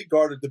sometimes he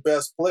guarded the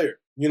best player.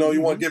 You know,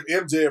 you want to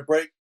give MJ a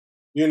break.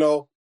 You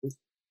know,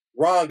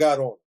 Ron got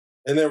on him.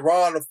 And then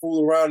Ron will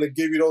fool around and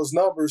give you those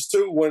numbers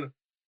too when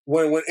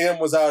M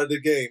was out of the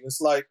game.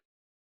 It's like,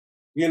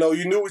 you know,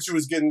 you knew what you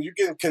was getting. You're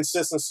getting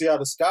consistency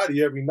out of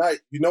Scotty every night.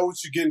 You know what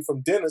you're getting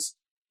from Dennis,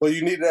 but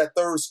you needed that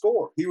third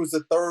scorer. He was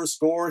the third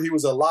scorer. He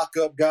was a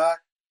lockup guy.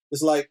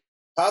 It's like,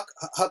 how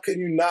can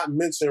you not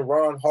mention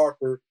Ron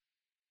Harper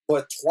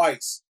but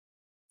twice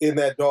in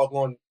that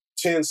doggone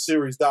 10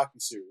 series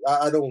docuseries?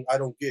 I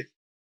don't get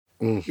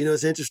it. You know,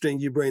 it's interesting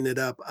you bring it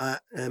up.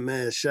 And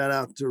man, shout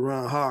out to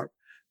Ron Harp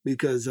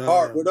because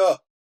Harp, what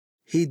up?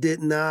 He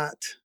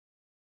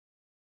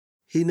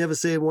never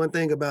said one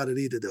thing about it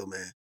either, though,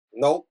 man.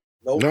 Nope.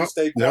 He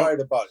stayed quiet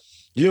about it.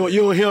 You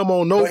don't hear him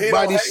on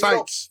nobody's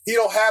sites. He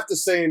don't have to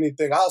say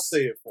anything. I'll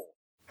say it for him.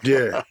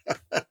 Yeah.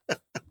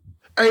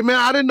 Hey, man,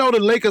 I didn't know the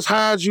Lakers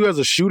hired you as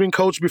a shooting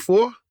coach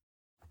before.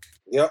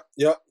 Yep.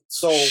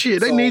 So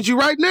they need you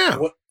right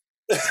now.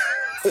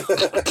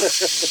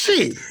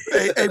 Shit.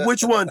 Hey,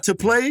 which one? To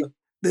play?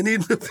 They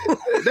need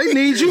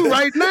you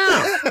right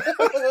now.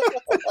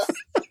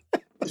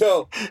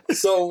 Yo,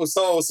 so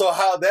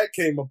how that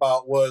came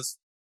about was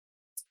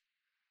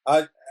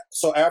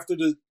after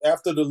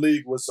the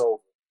league was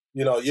over,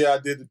 you know, I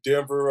did the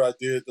Denver, I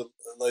did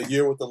the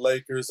year with the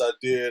Lakers, I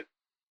did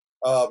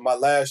my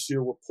last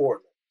year with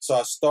Portland. So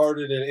I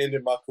started and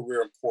ended my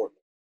career in Portland.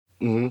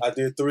 I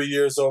did 3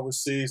 years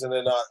overseas, and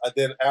then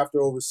then after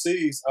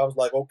overseas, I was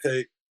like,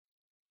 okay,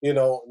 you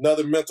know,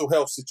 another mental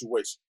health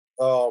situation,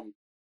 a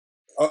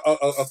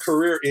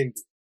career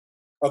ending.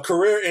 A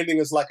career ending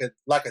is like a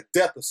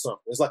death of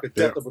something. It's like a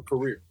death of a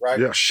career, right?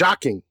 Yeah,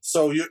 shocking.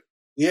 So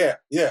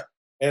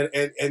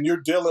and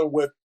you're dealing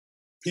with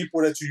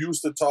people that you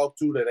used to talk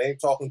to that ain't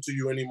talking to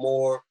you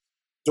anymore.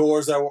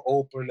 Doors that were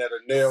open that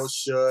are nailed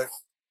shut.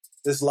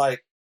 It's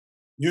like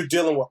you're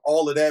dealing with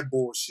all of that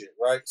bullshit,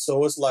 right?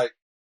 So it's like,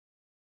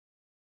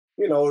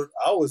 you know,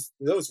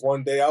 there was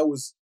one day I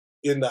was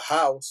in the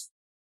house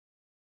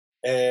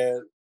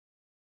and,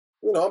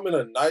 you know, I'm in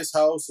a nice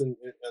house and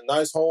a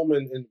nice home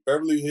in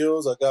Beverly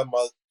Hills. I got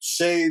my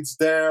shades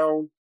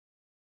down,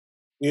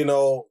 you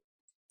know,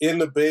 in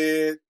the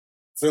bed,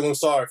 feeling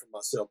sorry for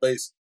myself,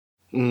 basically.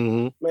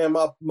 Man,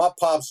 my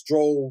pops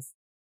drove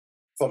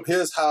from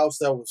his house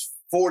that was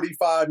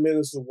 45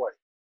 minutes away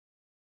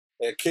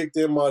and kicked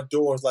in my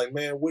door. It's like,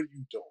 man, what are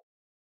you doing?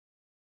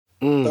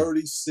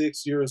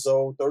 36 years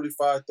old,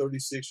 35,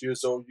 36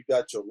 years old. You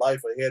got your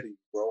life ahead of you,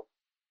 bro.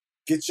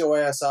 Get your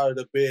ass out of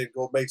the bed and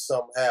go make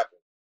something happen.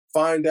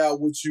 Find out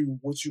what you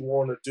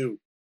want to do.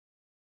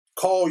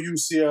 Call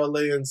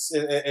UCLA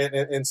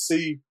and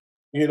see,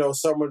 you know,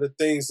 some of the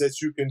things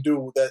that you can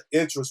do that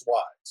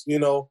interest-wise. You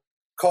know,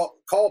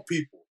 call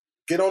people.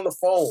 Get on the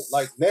phone.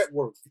 Like,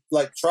 network.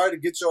 Like, try to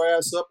get your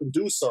ass up and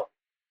do something.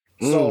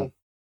 So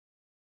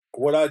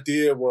what I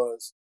did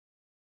was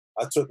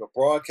I took a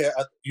broadcast.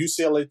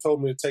 UCLA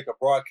told me to take a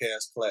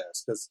broadcast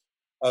class because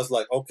I was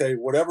like, okay,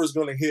 whatever's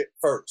going to hit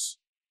first,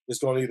 it's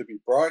going to either be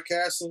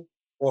broadcasting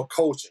or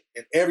coaching.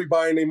 And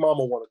everybody and their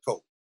mama want to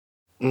coach.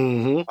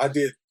 I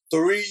did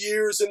 3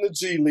 years in the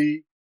G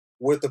League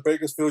with the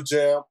Bakersfield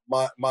Jam.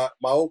 My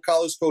old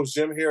college coach,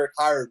 Jim Herrick,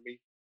 hired me,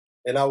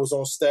 and I was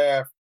on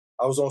staff.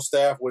 I was on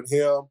staff with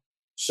him,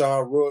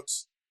 Sean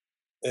Rooks,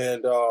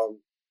 and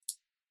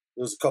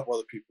there's a couple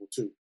other people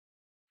too.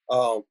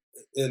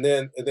 And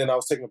then I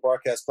was taking a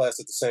broadcast class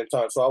at the same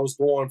time. So I was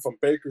going from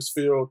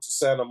Bakersfield to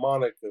Santa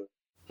Monica,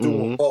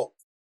 doing both,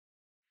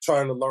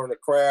 trying to learn the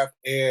craft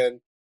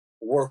and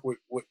work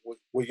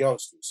with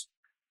youngsters.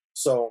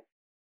 So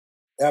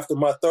after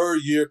my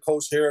third year,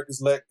 Coach Herrick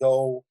is let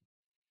go.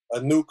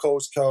 A new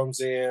coach comes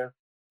in,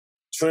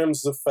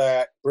 trims the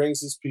fat,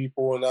 brings his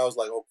people, and I was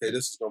like, okay,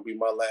 this is going to be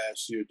my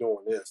last year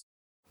doing this.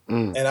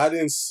 And I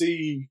didn't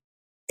see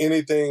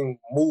anything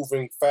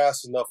moving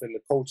fast enough in the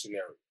coaching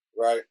area,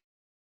 right?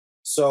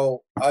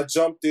 So I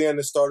jumped in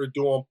and started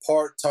doing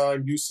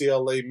part-time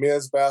UCLA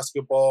men's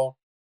basketball,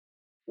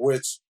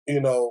 which, you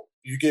know,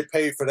 you get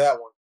paid for that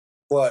one.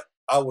 But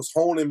I was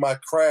honing my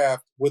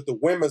craft with the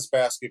women's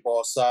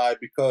basketball side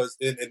because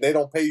and they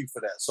don't pay you for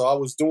that. So I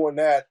was doing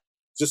that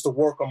just to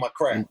work on my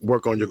craft.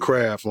 Work on your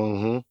craft.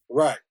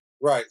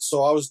 Right.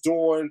 So I was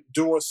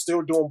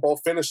still doing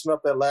both, finishing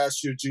up that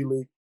last year G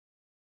League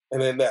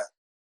and then that.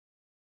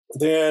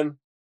 Then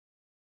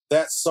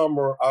that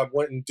summer, I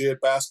went and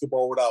did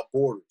Basketball Without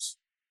Borders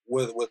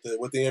with the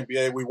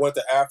NBA. We went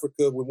to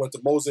Africa. We went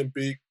to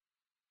Mozambique,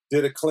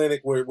 did a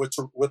clinic with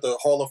the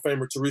Hall of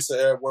Famer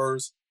Teresa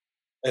Edwards,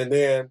 and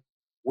then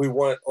we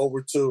went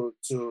over to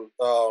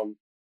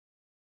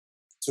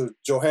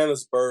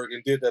Johannesburg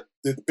and did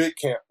the big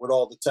camp with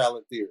all the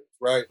talent there,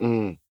 right?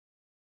 And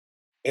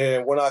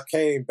when I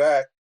came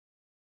back,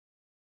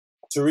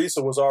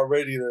 Teresa was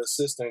already the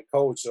assistant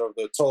coach of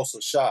the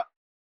Tulsa Shot.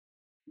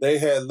 They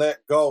had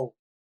let go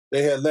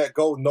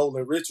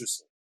Nolan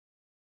Richardson.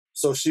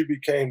 So she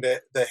became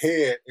the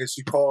head, and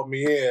she called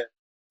me in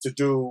to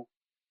do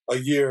a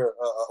year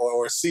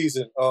or a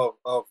season of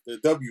the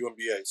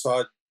WNBA. So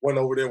I went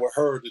over there with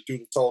her to do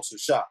the Tulsa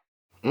shop.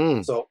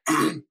 So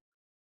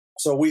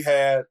so we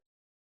had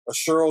a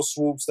Cheryl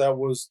Swoops that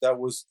was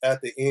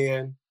at the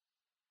end.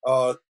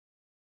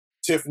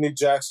 Tiffany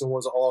Jackson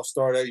was an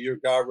all-star that year.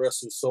 God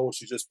rest her soul.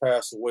 She just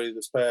passed away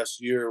this past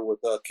year with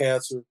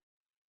cancer.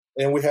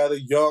 And we had a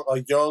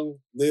young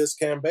Liz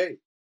Cambage.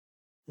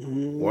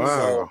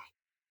 Wow.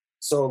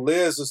 So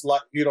Liz is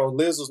like,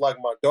 Liz is like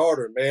my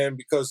daughter, man,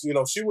 because,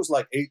 she was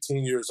like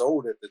 18 years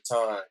old at the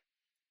time.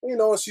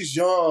 She's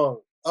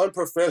young,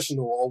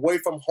 unprofessional, away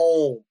from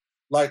home,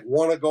 like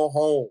want to go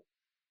home,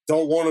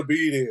 don't want to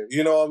be there.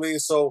 You know what I mean?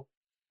 So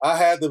I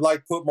had to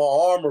like put my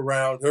arm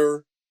around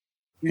her,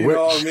 you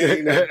know what I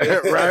mean?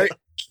 Right.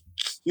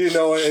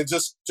 And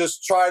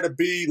just try to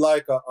be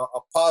like a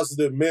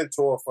positive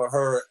mentor for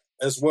her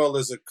as well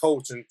as a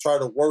coach, and try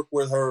to work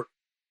with her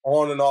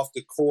on and off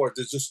the court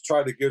to just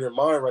try to get her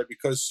mind right,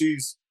 because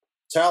she's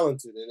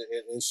talented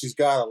and she's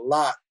got a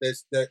lot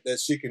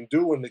that she can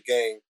do in the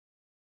game.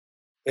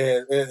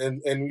 And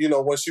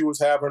when she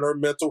was having her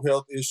mental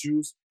health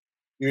issues,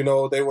 they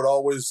would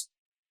always,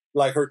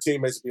 like, her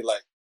teammates would be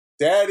like,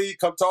 "Daddy,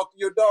 come talk to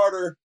your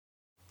daughter."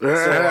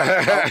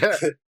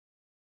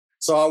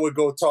 So I would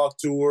go talk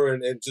to her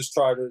and just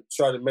try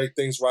to make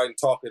things right and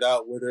talk it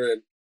out with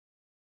her,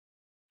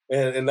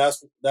 and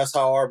that's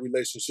how our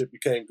relationship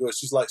became good.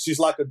 She's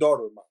like a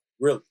daughter of mine,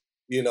 really.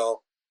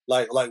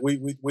 Like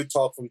we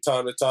talk from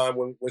time to time.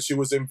 When she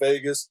was in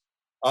Vegas,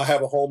 I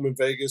have a home in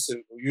Vegas,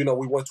 and we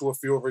went to a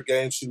few of her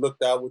games. She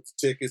looked out with the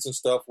tickets and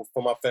stuff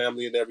for my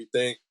family and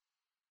everything,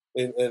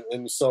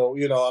 and so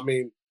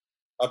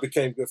I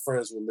became good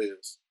friends with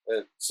Liz,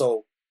 and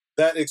so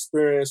that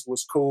experience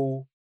was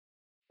cool,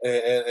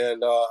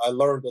 and I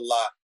learned a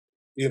lot.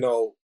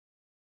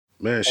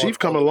 Man, she's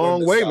come a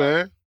long way,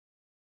 man.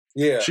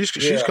 Yeah, she's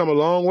come a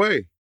long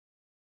way.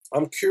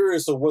 I'm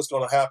curious of what's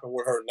going to happen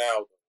with her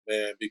now,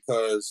 man,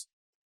 because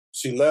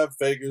she left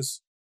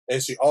Vegas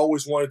and she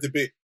always wanted to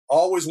be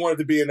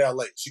in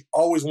LA. She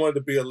always wanted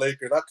to be a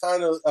Laker, and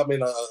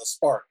a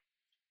Spark.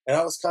 And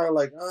I was kind of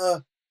like,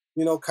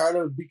 kind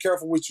of be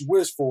careful what you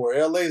wish for.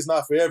 LA is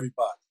not for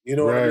everybody. You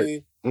know what I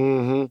mean?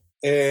 Mm-hmm.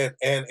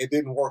 And it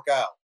didn't work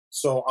out.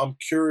 So I'm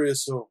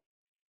curious of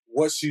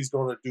what she's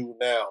going to do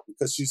now,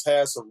 because she's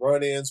had some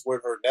run-ins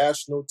with her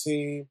national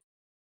team.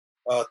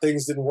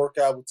 Things didn't work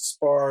out with the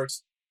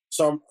Sparks.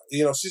 So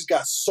she's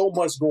got so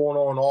much going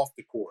on off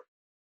the court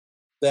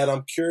that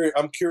I'm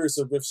curious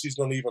of if she's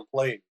going to even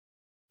play.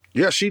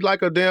 Yeah, she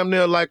like a damn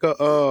near like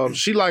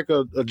she like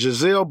a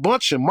Giselle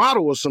Bundchen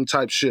model or some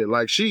type shit.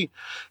 Like she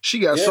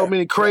got so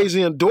many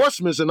crazy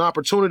endorsements and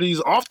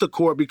opportunities off the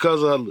court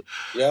because of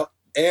and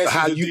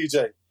she's a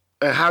DJ.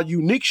 And how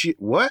unique she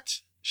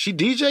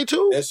DJ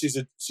too? And she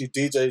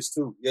DJs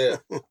too. Yeah.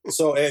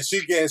 So and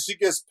she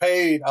gets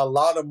paid a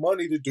lot of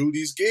money to do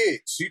these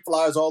gigs. She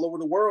flies all over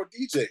the world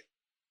DJing.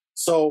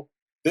 So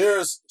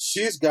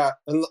she's got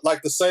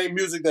like the same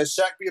music that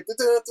Shaq be,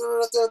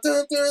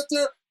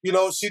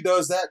 she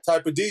does that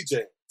type of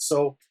DJ.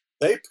 So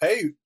they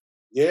pay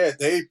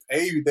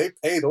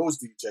those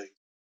DJs.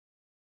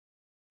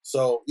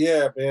 So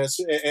yeah, man,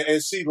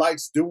 and she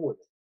likes doing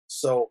it.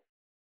 So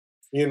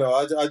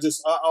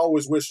I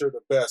always wish her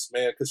the best,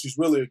 man, because she's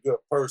really a good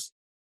person.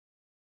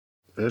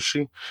 Is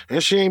she?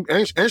 And she ain't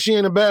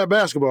a bad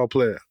basketball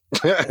player.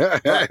 No,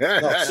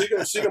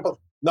 she can.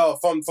 No,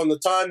 from the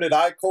time that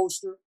I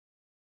coached her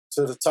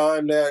to the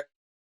time that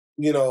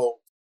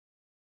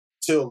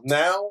till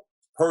now,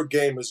 her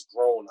game has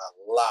grown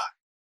a lot.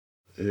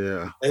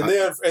 Yeah. And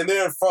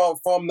then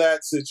from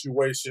that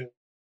situation,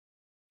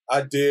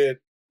 I did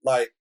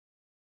like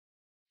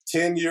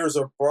 10 years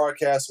of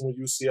broadcasting with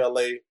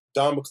UCLA.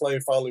 Don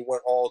McClain finally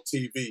went all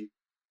TV,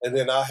 and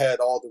then I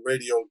had all the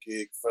radio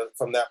gigs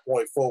from that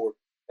point forward.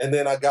 And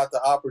then I got the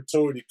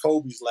opportunity,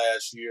 Kobe's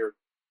last year,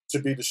 to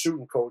be the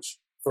shooting coach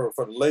for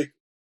the Lakers.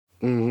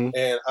 Mm-hmm.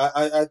 And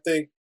I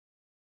think,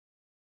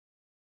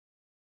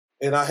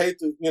 and I hate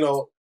to,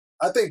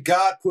 I think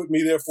God put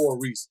me there for a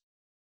reason.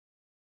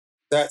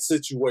 That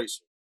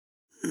situation.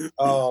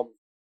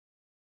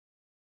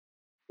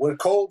 When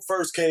Kobe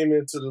first came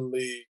into the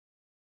league,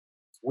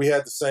 we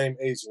had the same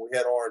agent. We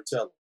had Arn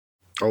Teller.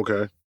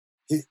 Okay.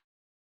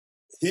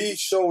 He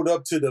showed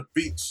up to the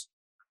beach,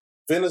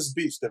 Venice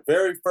Beach, the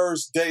very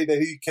first day that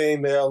he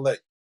came to LA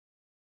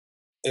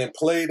and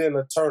played in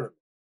a tournament.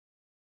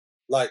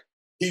 Like,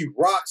 he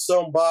rocked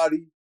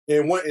somebody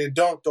and went and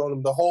dunked on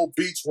him. The whole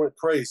beach went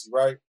crazy,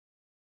 right?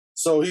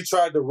 So he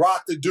tried to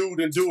rock the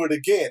dude and do it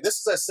again. This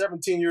is at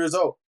 17 years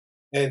old.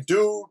 And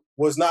dude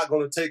was not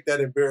going to take that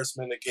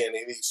embarrassment again.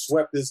 And he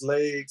swept his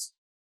legs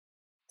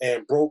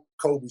and broke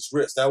Kobe's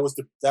wrist. That was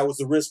the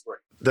wrist break.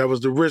 That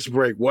was the wrist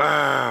break.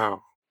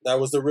 Wow. That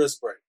was the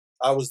wrist break.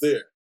 I was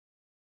there.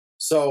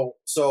 So,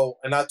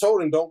 and I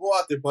told him, don't go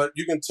out there, but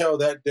you can tell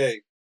that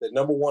day that,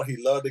 number one, he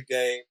loved the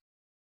game.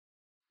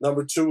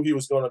 Number two, he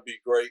was going to be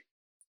great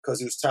because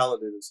he was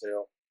talented as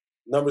hell.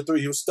 Number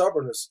three, he was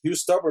stubborn as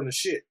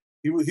shit.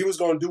 He was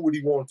going to do what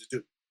he wanted to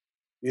do,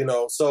 you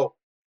know. So,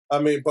 I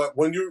mean, but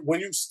when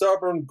you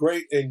stubborn,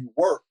 great, and you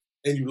work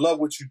and you love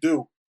what you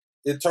do,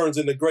 it turns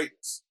into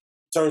greatness.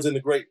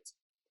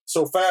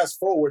 So fast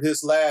forward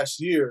his last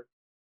year,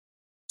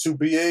 to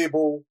be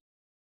able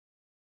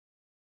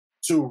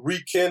to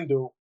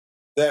rekindle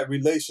that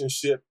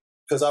relationship,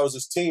 because I was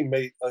his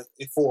teammate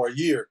for a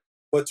year,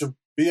 but to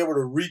be able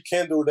to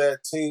rekindle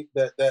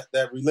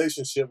that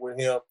relationship with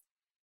him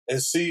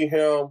and see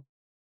him,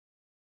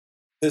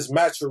 his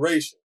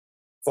maturation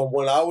from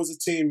when I was a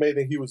teammate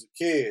and he was a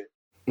kid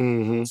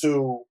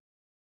to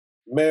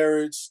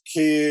marriage,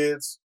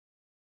 kids,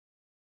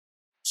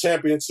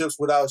 championships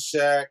without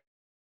Shaq,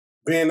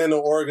 being in the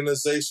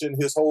organization,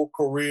 his whole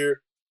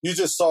career. You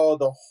just saw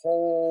the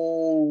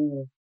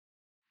whole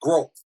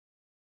growth.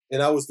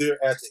 And I was there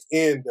at the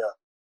end of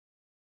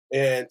it.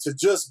 And to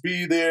just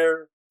be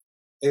there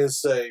and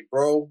say,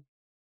 bro,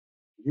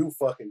 you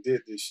fucking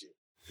did this shit.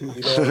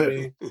 You know what I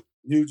mean?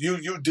 You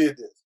did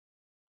this.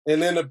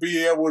 And then to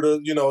be able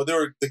to, you know, there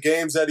were the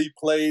games that he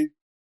played,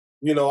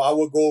 you know, I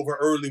would go over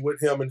early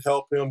with him and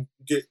help him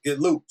get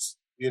loose,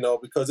 you know,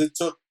 because it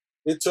took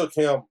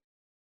him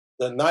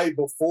the night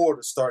before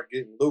to start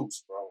getting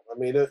loose, bro. I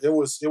mean, it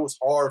was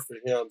hard for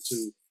him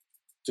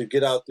to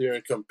get out there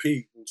and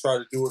compete and try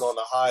to do it on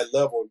a high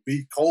level and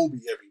beat Kobe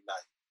every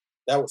night.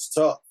 That was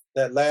tough.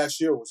 That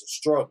last year was a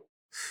struggle.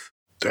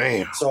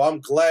 Damn. So I'm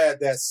glad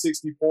that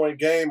 60-point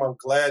game, I'm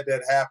glad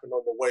that happened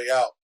on the way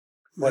out.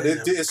 But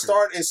it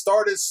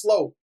started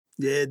slow.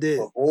 Yeah, it did.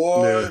 But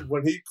boy,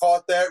 when he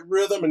caught that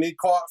rhythm and he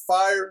caught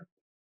fire,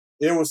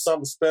 it was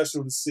something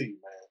special to see,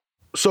 man.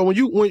 So when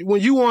you was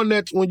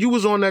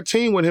on that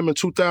team with him in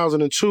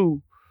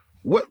 2002,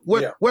 what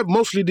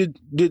mostly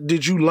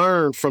did you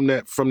learn from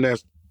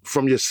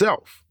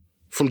yourself,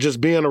 from just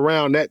being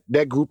around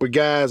that group of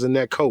guys and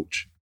that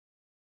coach?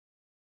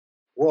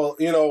 Well,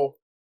 you know,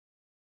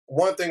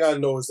 one thing I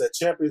know is that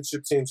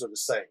championship teams are the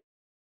same.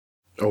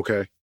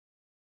 Okay.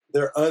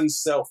 They're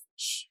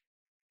unselfish.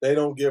 They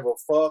don't give a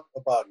fuck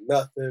about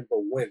nothing but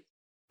winning.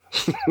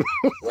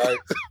 Right?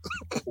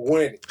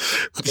 Winning.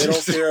 They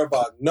don't care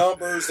about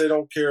numbers. They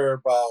don't care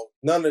about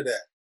none of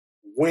that.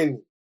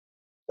 Winning.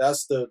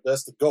 That's the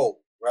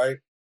goal, right?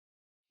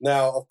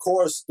 Now, of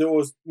course, there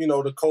was, you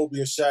know, the Kobe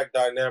and Shaq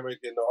dynamic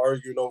and the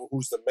arguing over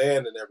who's the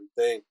man and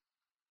everything.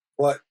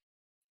 But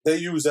they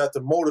use that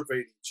to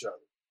motivate each other.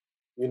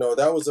 You know,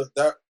 that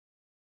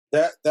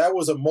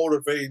was a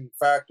motivating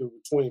factor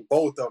between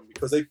both of them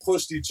because they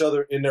pushed each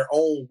other in their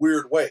own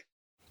weird way.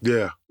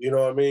 Yeah. You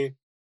know what I mean?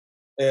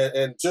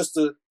 And just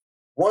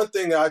one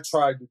thing I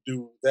tried to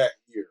do that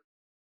year,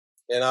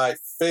 and I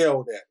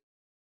failed at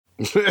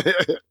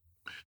it.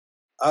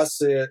 I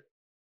said,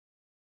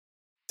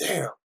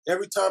 damn,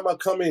 every time I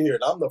come in here,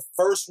 and I'm the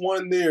first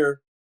one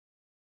there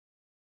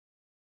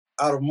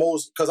out of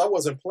most, because I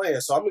wasn't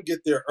playing, so I'm going to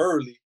get there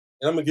early,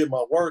 and I'm going to get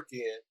my work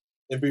in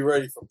and be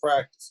ready for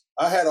practice.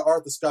 I had an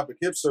arthroscopic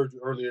hip surgery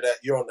earlier that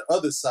year on the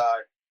other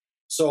side,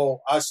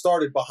 so I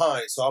started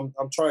behind, so I'm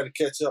trying to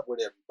catch up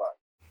with everybody.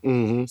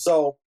 Mm-hmm.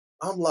 So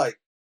I'm like,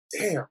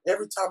 damn,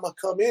 every time I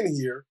come in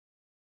here,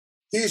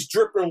 he's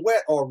dripping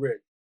wet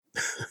already.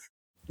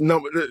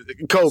 No,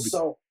 Kobe.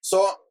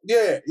 So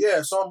yeah.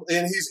 So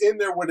and he's in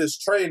there with his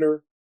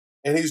trainer,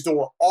 and he's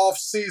doing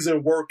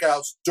off-season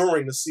workouts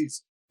during the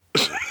season.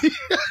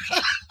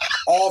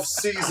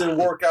 Off-season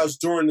workouts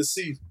during the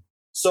season.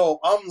 So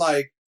I'm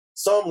like,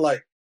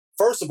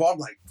 first of all, I'm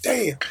like,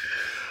 damn,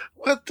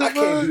 I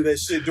can't do that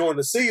shit during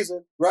the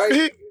season,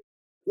 right?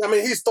 I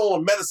mean, he's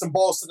throwing medicine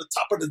balls to the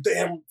top of the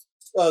damn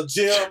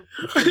gym.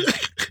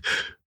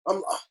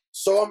 I'm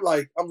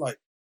like,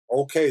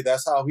 okay,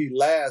 that's how he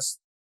lasts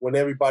when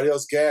everybody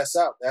else gas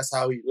out. That's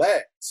how he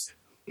lasts.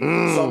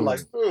 So I'm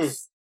like,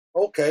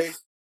 okay.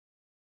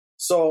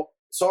 So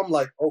I'm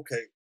like,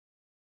 okay,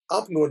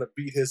 I'm going to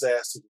beat his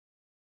ass to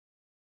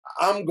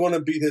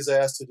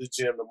the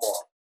gym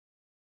tomorrow.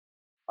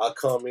 I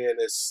come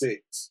in at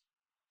 6.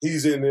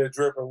 He's in there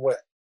dripping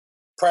wet.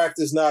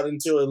 Practice not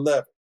until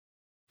 11.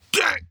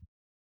 Dang.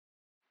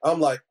 I'm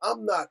like,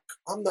 I'm not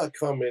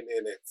coming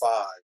in at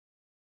 5.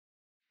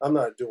 I'm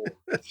not doing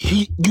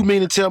it. You mean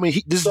to tell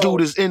me this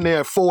dude is in there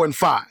at 4 and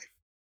 5?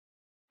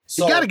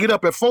 So, you got to get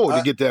up at 4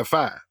 to get there at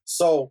 5.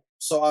 So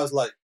I was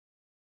like,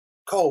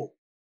 Cole,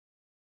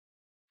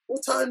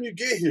 what time you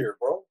get here,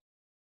 bro?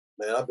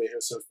 Man, I've been here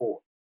since 4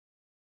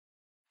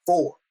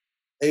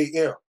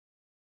 a.m.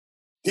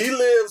 He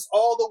lives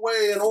all the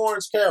way in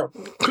Orange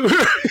County.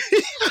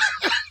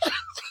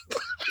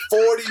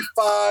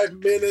 45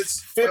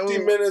 minutes, 50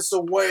 minutes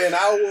away, an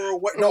hour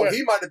away. No,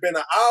 he might have been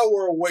an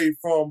hour away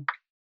from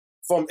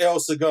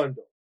El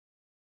Segundo.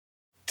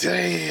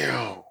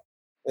 Damn.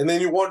 And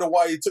then you wonder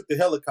why he took the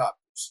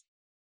helicopters.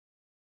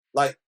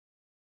 Like,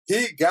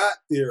 he got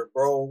there,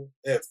 bro,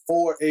 at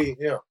 4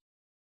 a.m.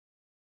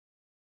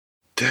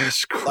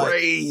 That's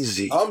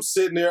crazy. Like, I'm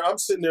sitting there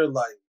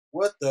like,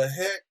 what the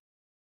heck?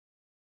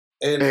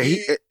 And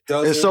he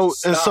doesn't stop.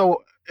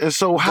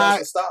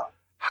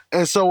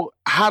 And so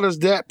how does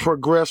that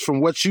progress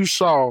from what you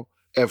saw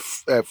at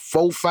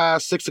 4,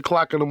 5, 6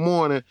 o'clock in the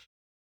morning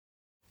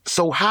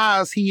So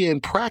how is he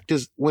in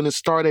practice when it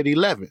start at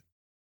 11?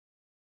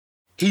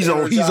 He's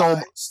on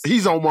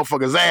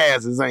motherfuckers'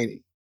 asses, ain't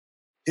he?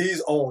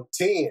 He's on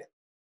 10.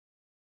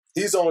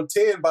 He's on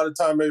 10 by the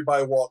time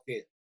everybody walk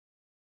in.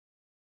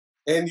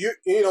 And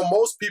you know,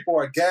 most people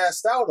are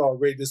gassed out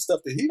already. The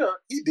stuff that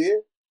he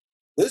did.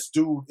 This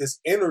dude is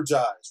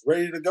energized,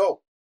 ready to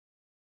go.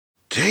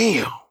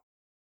 Damn.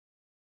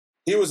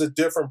 He was a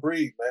different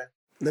breed, man.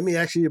 Let me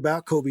ask you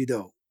about Kobe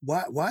though.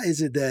 Why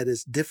is it that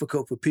it's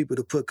difficult for people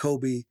to put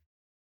Kobe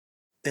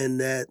in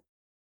that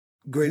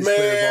greatest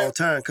player of all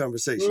time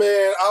conversation?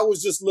 Man, I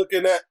was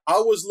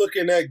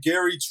looking at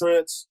Gary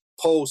Trent's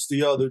post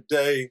the other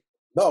day.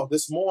 No,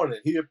 this morning.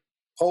 He had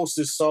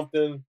posted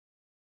something,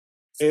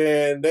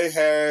 and they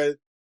had,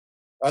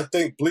 I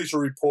think Bleacher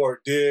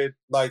Report did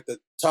like the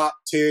top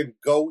 10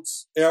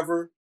 GOATs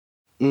ever.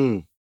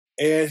 And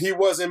he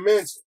wasn't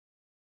mentioned.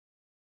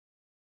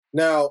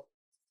 Now,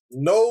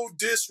 no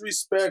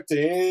disrespect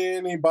to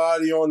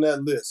anybody on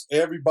that list.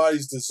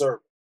 Everybody's deserving.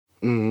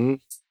 Mm-hmm.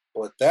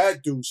 But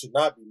that dude should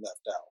not be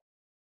left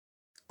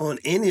out. On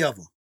any of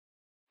them.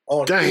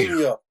 On Damn. any of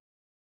them.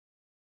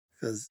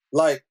 Because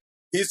like,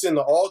 he's in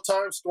the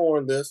all-time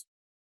scoring list.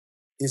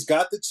 He's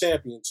got the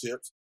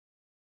championships.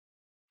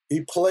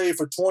 He played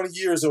for 20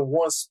 years in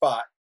one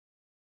spot.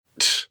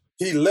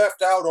 He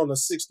left out on a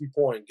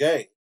 60-point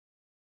game.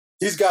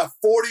 He's got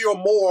 40 or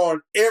more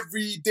on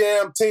every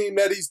damn team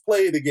that he's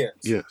played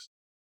against. Yes.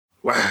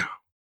 Wow.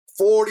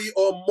 40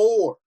 or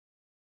more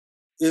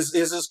is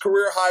his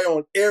career high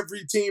on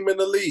every team in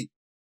the league.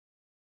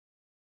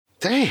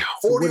 Damn.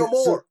 40 or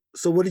more.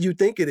 So what do you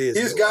think it is?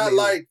 He's got an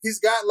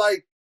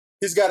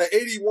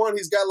 81.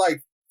 He's got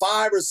like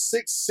 5 or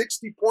 6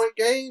 60-point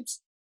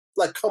games.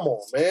 Like, come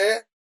on, man.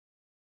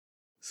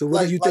 So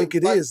what do you think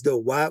it is, though?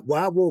 Why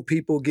won't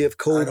people give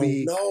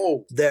Kobe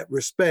that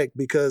respect?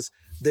 Because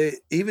they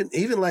even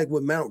like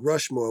with Mount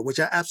Rushmore, which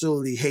I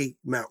absolutely hate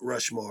Mount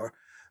Rushmore,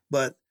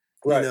 but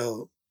you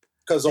know,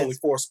 because only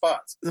 4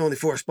 spots. Only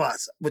 4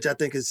 spots, which I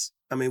think is,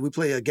 I mean, we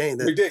play a game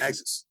that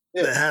ridiculous.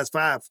 That has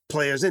 5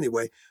 players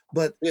anyway.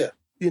 But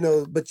you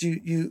know, but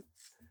you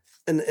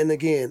and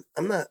again,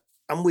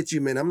 I'm with you,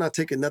 man. I'm not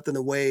taking nothing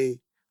away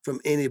from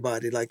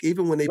anybody. Like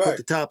even when they put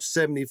the top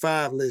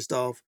 75 list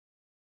off,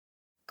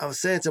 I was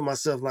saying to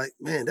myself, like,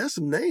 man, there's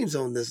some names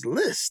on this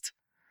list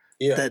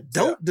that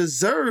don't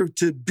deserve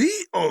to be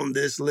on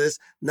this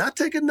list. Not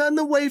taking nothing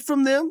away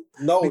from them.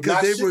 No, because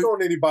not they shit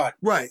on anybody.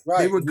 Right.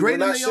 They were great in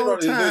their own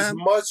time. There's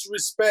much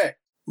respect.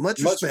 Much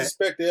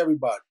respect to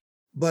everybody.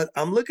 But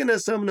I'm looking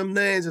at some of them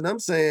names and I'm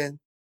saying,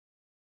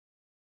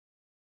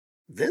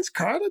 Vince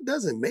Carter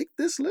doesn't make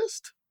this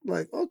list?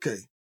 Like, okay.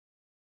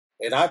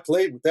 And I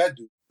played with that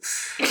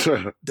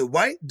dude.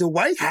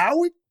 Dwight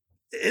Howard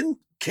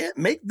can't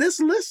make this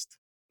list?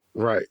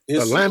 Right.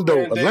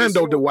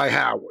 Orlando Dwight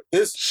Howard.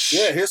 His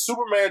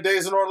Superman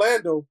days in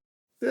Orlando.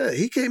 Yeah,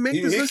 he can't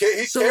make this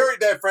list. He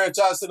carried that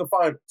franchise to the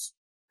finals.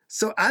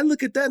 So I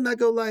look at that and I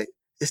go like,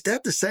 is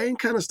that the same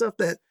kind of stuff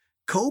that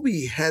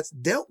Kobe has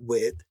dealt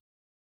with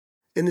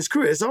in his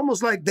career? It's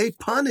almost like they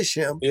punish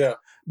him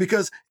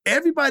because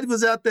everybody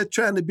was out there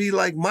trying to be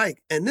like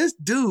Mike. And this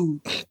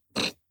dude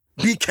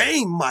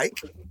became Mike.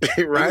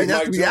 Right. I mean,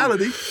 that's the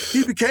reality.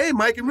 He became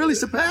Mike and really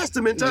surpassed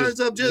him in terms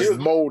of just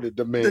molded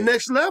the man. The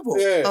next level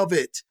of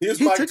it. He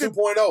was Mike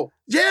 2.0.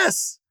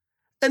 Yes.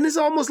 And it's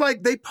almost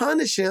like they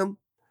punish him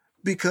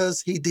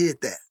because he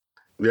did that.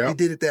 Yeah. He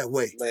did it that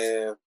way.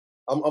 Man,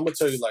 I'm going to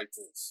tell you like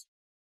this.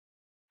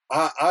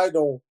 I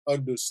don't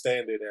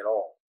understand it at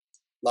all.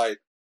 Like,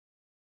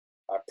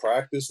 I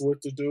practiced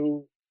with the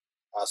dude.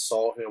 I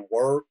saw him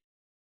work,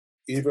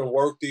 even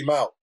worked him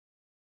out.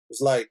 It's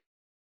like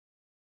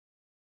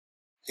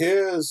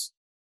his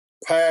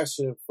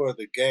passion for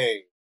the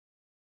game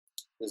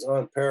is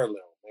unparalleled,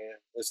 man.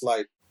 It's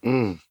like,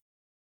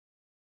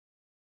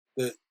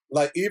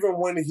 even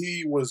when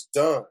he was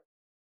done,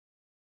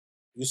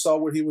 you saw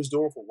what he was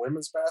doing for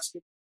women's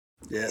basketball?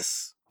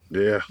 Yes.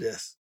 Yeah.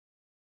 Yes.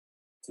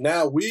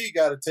 Now we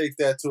got to take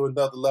that to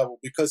another level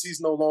because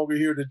he's no longer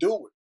here to do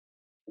it.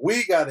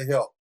 We got to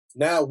help.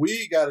 Now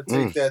we got to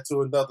take that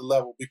to another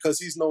level because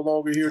he's no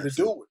longer here to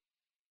do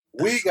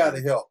it. We got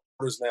to help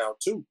others now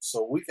too.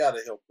 So we got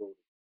to help them.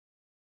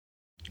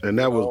 And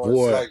that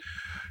was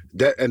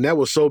that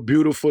was so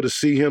beautiful to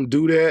see him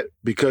do that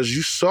because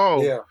you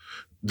saw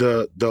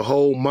the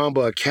whole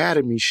Mamba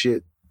Academy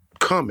shit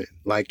coming.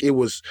 Like it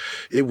was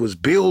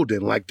building.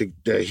 Like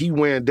he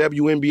wearing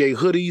WNBA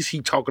hoodies. He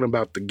talking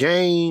about the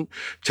game,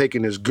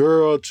 taking his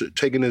daughter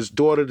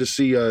to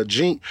see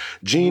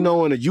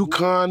Gino and the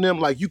UConn them.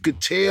 Like you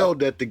could tell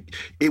that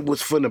it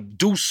was finna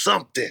do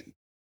something.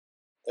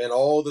 And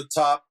all the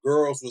top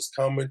girls was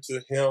coming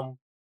to him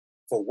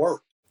for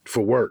work.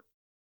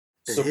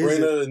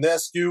 Sabrina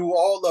Ionescu,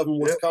 all of them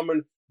was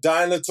coming.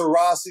 Diana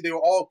Taurasi, they were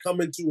all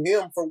coming to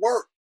him for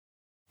work.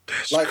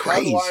 That's like,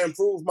 crazy. How do I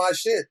improve my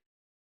shit?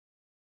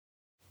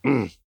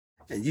 And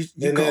you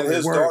and then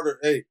his daughter,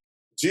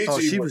 Gigi,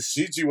 oh,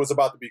 Gigi was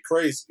about to be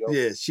crazy. Yo.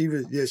 Yeah, she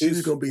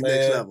was gonna be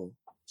next level.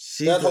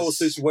 Whole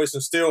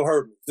situation still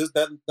hurt me.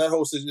 That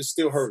whole situation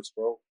still hurts,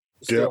 bro.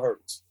 It still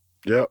hurts.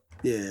 Yep.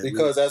 Yeah.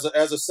 Because as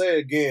I say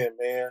again,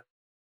 man,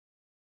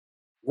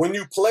 when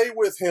you play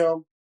with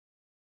him,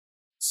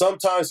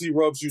 sometimes he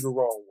rubs you the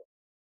wrong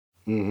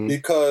way. Mm-hmm.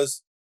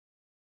 Because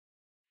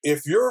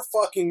if you're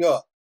fucking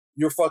up,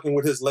 you're fucking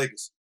with his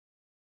legacy.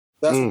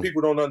 That's what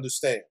people don't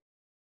understand.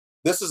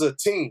 This is a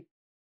team.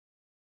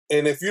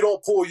 And if you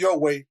don't pull your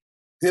weight,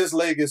 his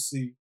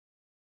legacy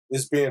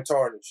is being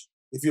tarnished.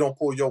 If you don't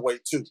pull your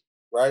weight too,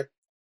 right?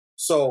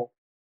 So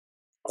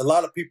a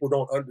lot of people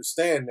don't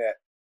understand that.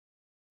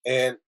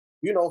 And,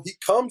 you know, he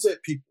comes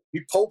at people.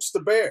 He pokes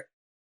the bear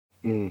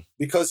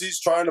because he's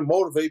trying to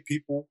motivate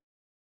people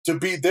to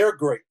be their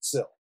great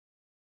self.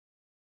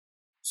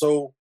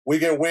 So we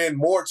can win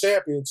more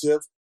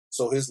championships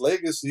so his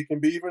legacy can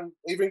be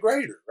even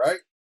greater, right?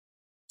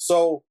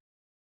 So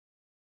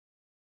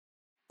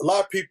a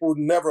lot of people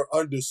never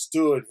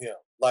understood him.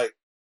 Like,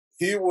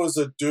 he was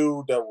a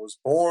dude that was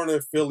born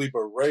in Philly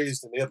but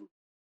raised in Italy.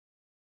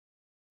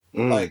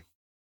 Like,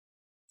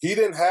 he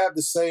didn't have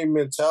the same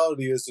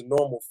mentality as the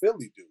normal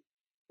Philly dude,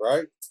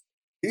 right?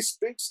 He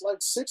speaks like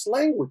 6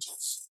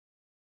 languages.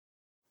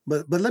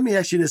 But let me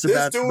ask you this This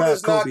about dude about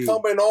is Kobe.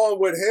 not coming on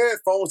with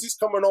headphones. He's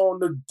coming on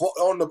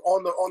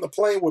the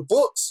plane with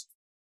books.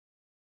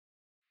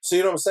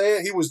 See what I'm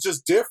saying? He was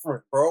just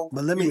different, bro.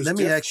 But let me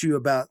ask you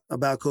about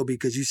Kobe,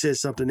 because you said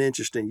something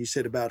interesting. You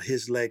said about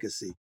his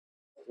legacy.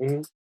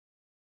 Mm-hmm.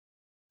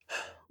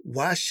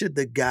 Why should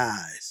the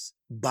guys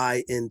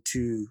buy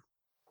into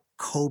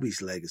Kobe's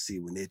legacy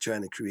when they're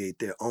trying to create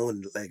their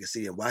own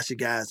legacy? And why should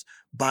guys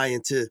buy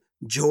into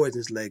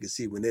Jordan's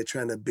legacy when they're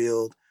trying to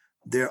build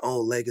their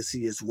own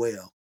legacy as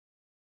well?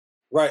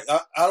 Right.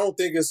 I don't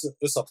think it's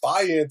a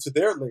buy-in to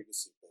their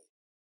legacy.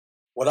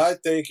 What I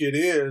think it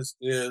is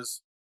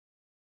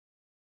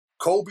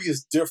Kobe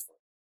is different.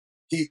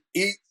 He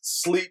eat,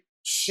 sleep,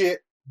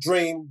 shit,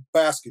 dream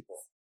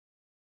basketball.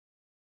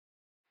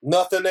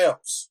 Nothing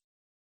else.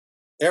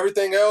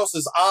 Everything else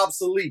is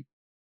obsolete.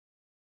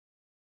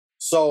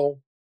 So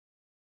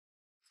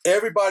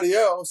everybody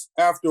else,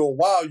 after a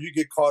while, you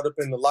get caught up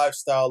in the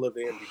lifestyle of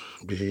the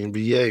NBA. The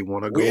NBA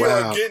want to go out. We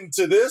are getting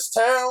to this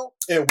town,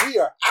 and we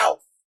are out.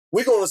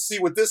 We're going to see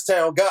what this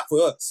town got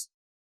for us,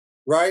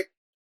 right?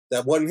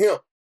 That wasn't him.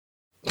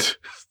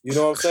 You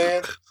know what I'm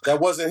saying? That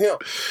wasn't him.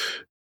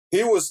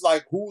 He was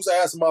like, whose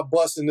ass am I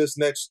busting this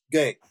next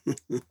game?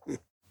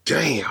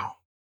 Damn.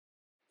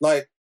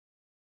 Like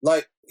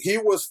he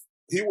was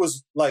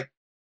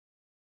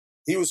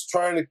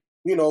trying to,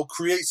 you know,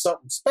 create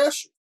something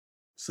special.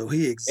 So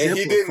he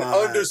exemplified. And he didn't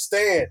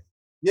understand.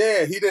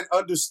 Yeah, he didn't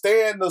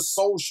understand the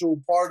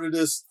social part of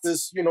this,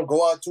 you know,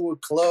 go out to a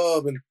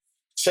club and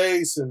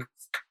chase and,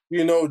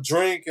 you know,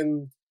 drink,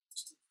 and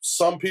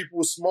some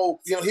people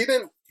smoke. You know, he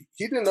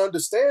didn't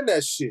understand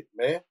that shit,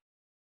 man.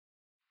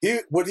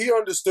 What he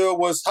understood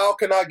was, how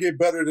can I get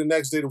better the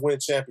next day to win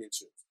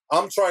championships?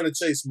 I'm trying to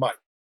chase Mike.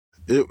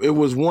 It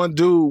was one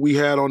dude we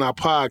had on our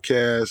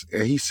podcast,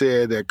 and he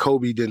said that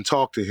Kobe didn't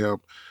talk to him,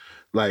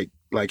 like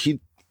he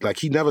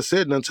never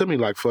said nothing to me,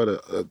 like for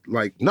the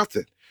like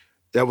nothing.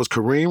 That was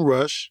Kareem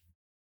Rush,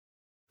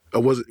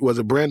 or was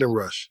it Brandon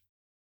Rush?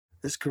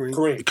 It's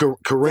Kareem.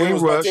 Kareem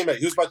was Rush. my teammate.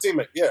 He was my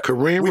teammate. Yeah.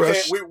 Kareem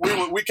Rush.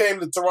 We came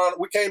to Toronto.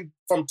 We came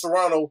from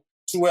Toronto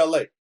to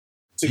LA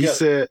together. He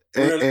said,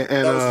 that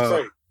was a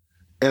trade.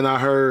 And I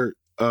heard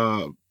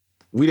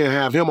we didn't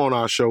have him on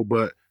our show,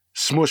 but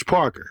Smush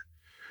Parker.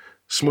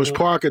 Smush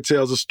Parker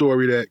tells a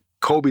story that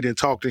Kobe didn't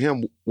talk to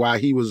him while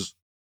he was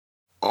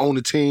on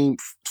the team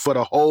for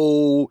the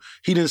whole.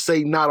 He didn't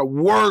say not a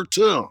word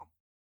to him.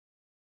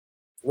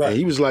 Right. And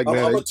he was like,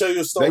 man, I'm gonna tell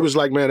you a story. They was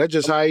like, man, that's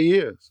just how he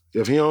is.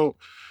 If he don't,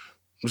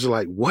 it was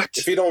like, what?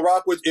 If he don't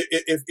rock with,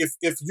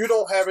 if you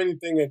don't have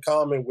anything in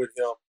common with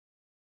him,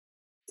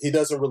 he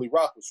doesn't really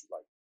rock with you.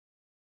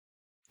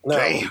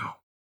 Like,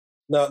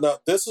 now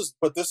this is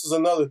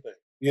another thing.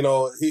 You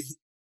know,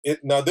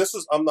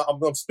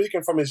 I'm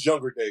speaking from his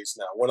younger days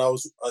now, when I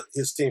was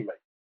his teammate.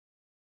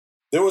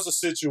 There was a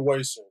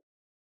situation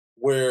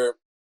where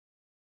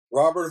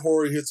Robert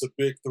Horry hits a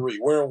big 3.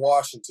 We're in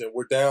Washington.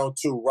 We're down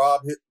 2.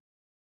 Rob hits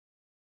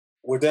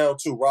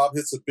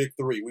a big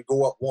 3. We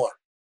go up 1.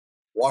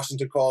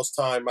 Washington calls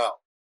timeout.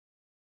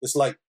 It's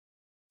like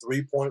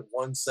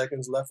 3.1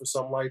 seconds left or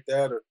something like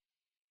that.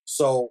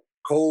 So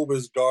Kobe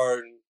is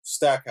guarding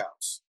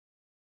Stackhouse.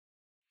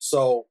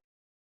 So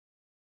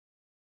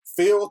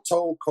Phil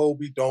told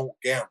Kobe, don't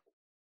gamble.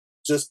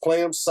 Just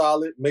play him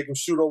solid, make him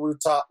shoot over the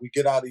top. We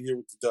get out of here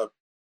with the W.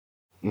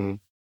 Mm-hmm.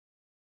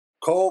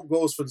 Kobe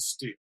goes for the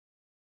steal.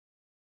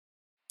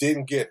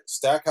 Didn't get it.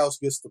 Stackhouse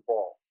gets the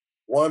ball.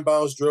 One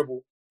bounce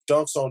dribble,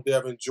 dunks on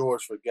Devin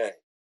George for game.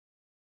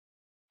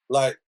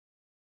 Like,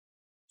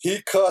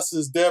 he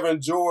cusses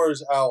Devin George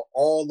out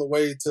all the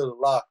way to the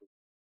locker.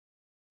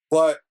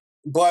 But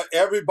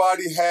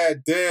everybody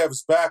had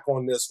Dev's back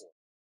on this one.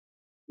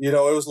 You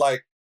know, it was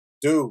like,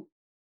 dude,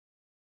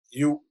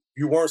 you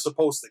weren't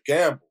supposed to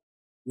gamble.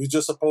 You're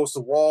just supposed to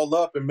wall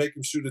up and make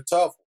him shoot a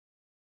tough one.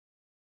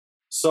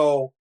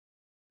 So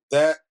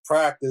that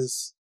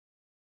practice,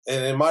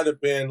 and it might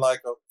have been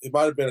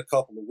a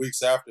couple of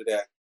weeks after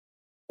that,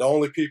 the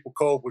only people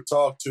Kobe would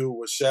talk to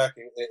was Shaq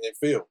and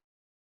Phil.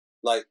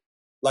 Like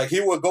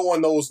he would go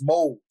in those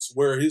modes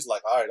where he's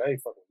like, all right, I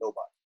ain't fucking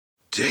nobody.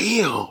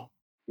 Damn.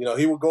 You know,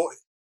 he would go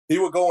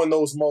in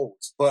those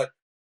modes. But,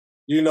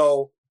 you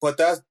know, but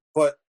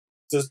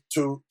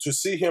to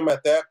see him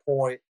at that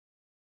point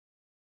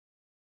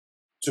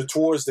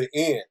towards the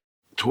end.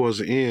 Towards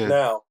the end.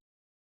 Now,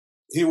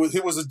 he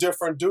was a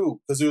different dude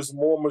because he was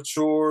more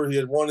mature. He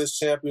had won his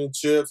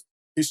championships.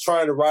 He's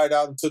trying to ride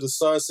out into the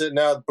sunset.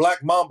 Now,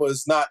 Black Mamba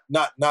is not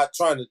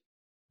trying to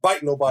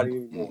bite nobody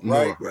anymore,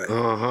 right? Right.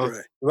 Uh-huh.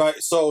 Right.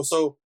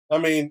 So I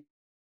mean,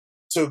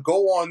 to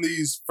go on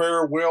these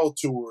farewell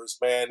tours,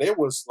 man, it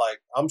was like,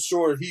 I'm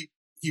sure he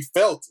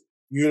felt it.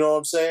 You know what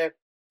I'm saying?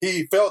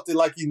 He felt it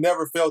like he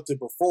never felt it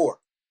before.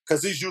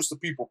 Because he's used to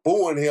people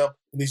booing him,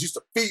 and he's used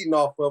to feeding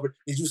off of it.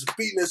 He's used to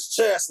beating his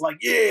chest like,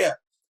 yeah.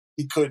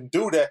 He couldn't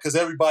do that because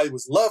everybody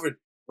was loving it,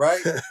 right?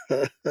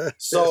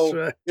 So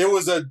right. It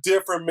was a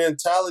different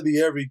mentality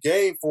every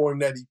game for him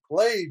that he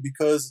played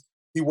because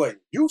he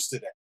wasn't used to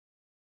that.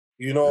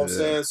 You know what I'm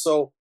saying?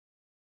 So,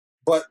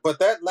 but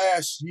that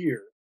last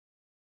year,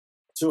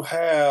 to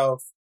have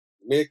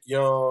Nick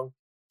Young,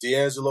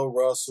 D'Angelo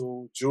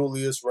Russell,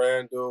 Julius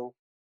Randle,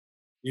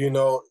 you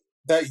know,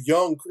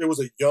 it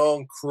was a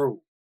young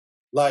crew.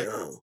 Like,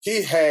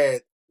 he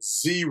had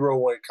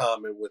zero in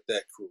common with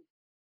that crew.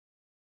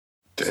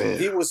 Damn.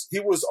 He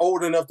was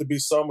old enough to be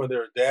some of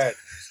their daddies.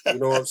 You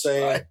know what I'm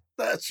saying? Right.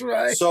 That's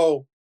right.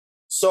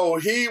 So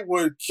he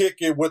would kick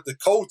it with the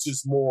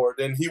coaches more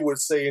than he would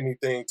say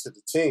anything to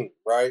the team,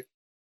 right?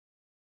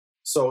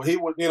 So he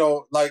would, you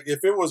know, like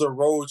if it was a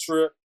road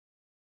trip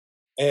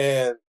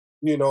and,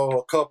 you know,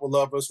 a couple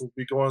of us would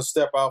be going to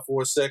step out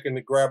for a second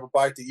to grab a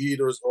bite to eat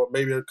or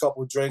maybe a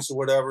couple of drinks or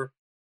whatever,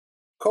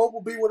 Kobe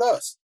would be with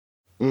us.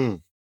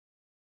 Mm.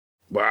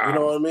 Wow. You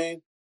know what I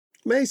mean?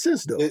 Made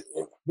sense though.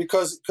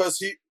 Because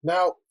he's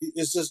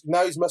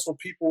messing with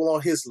people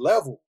on his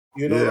level.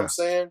 You know what I'm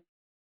saying?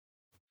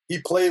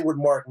 He played with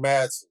Mark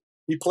Madsen.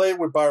 He played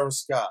with Byron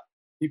Scott.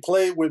 He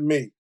played with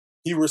me.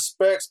 He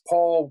respects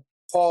Paul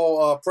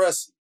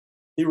Pressey.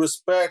 He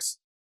respects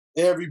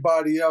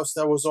everybody else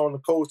that was on the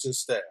coaching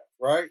staff,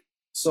 right?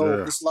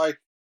 So it's like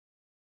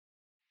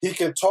he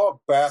can talk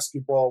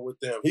basketball with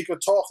them. He can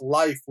talk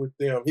life with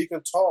them. He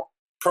can talk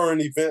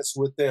current events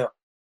with them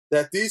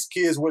that these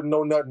kids wouldn't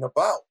know nothing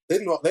about. They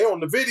on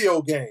the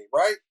video game,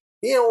 right?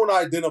 He don't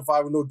identify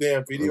with no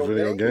damn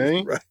video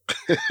game. Right.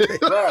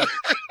 Right.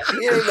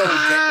 He ain't no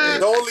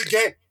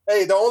game.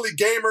 The only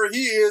gamer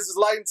he is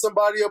lighting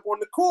somebody up on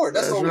the court.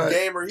 That's the only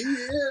gamer he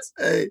is.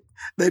 Hey,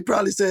 they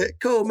probably said,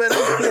 Cole, man, I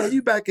was playing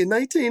you back in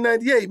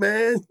 1998,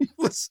 man.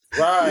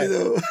 Right. You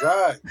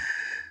know.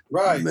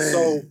 Right.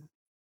 Man.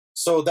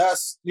 So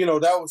that's, you know,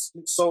 that was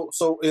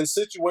so in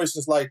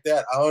situations like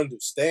that, I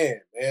understand,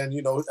 man.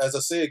 You know, as I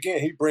say again,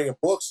 he bringing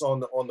books on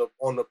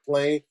the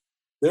plane.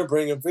 They're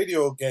bringing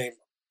video game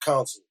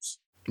consoles.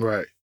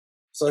 Right.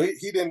 So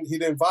he didn't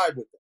vibe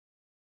with that.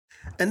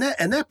 And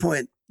that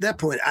point,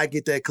 I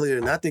get that clear,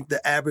 and I think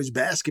the average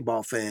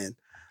basketball fan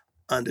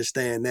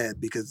understand that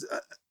because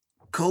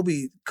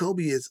Kobe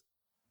is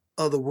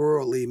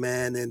otherworldly,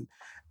 man,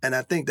 and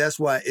I think that's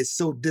why it's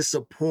so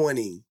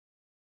disappointing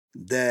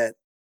that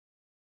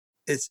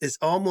it's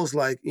almost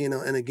like, you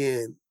know, and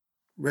again,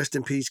 rest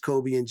in peace,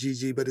 Kobe and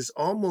Gigi, but it's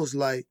almost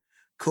like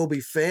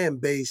Kobe fan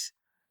base.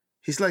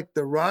 He's like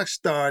the rock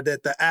star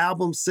that the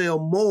albums sell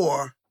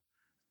more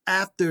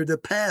after the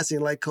passing.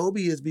 Like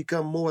Kobe has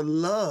become more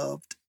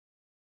loved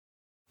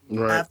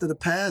after the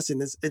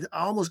passing. It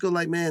almost goes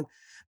like, man,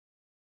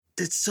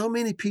 did so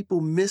many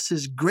people miss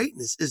his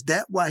greatness? Is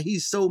that why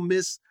he's so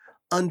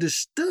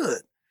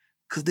misunderstood?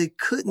 Because they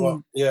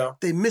couldn't,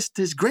 they missed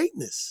his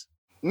greatness.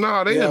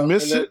 No, they didn't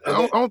miss it.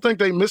 I don't think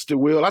they missed it,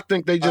 Will. I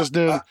think they just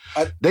didn't.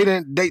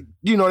 They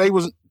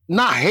was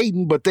not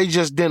hating, but they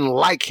just didn't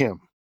like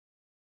him.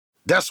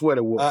 That's what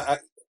it was.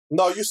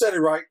 No, you said it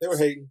right. They were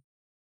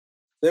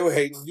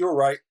hating. You're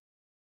right.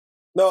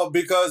 No,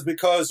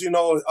 because you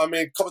know, I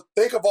mean,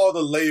 think of all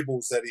the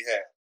labels that he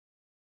had.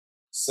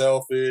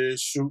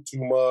 Selfish, shoot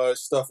too much,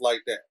 stuff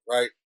like that,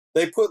 right?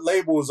 They put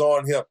labels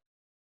on him.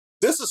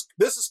 This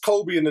is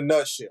Kobe in a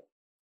nutshell.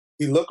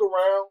 He look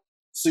around,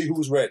 see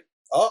who's ready.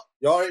 Oh,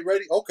 y'all ain't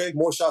ready? Okay,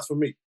 more shots for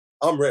me.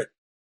 I'm ready.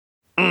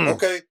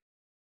 Okay.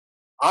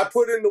 I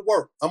put in the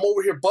work. I'm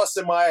over here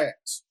busting my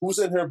ass. Who's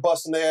in here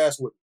busting their ass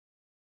with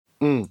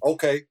me?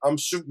 Okay, I'm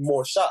shooting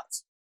more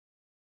shots.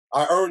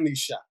 I earned these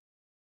shots.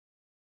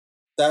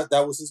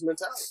 That was his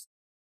mentality.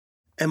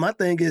 And my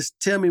thing is,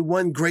 tell me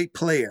one great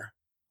player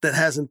that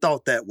hasn't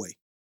thought that way.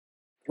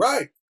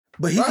 Right.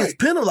 But he gets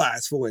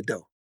penalized for it,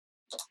 though.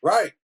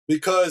 Right.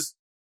 Because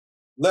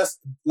let's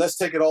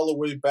take it all the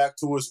way back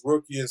to his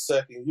rookie and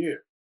second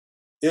year.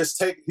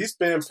 He's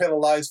been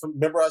penalized from,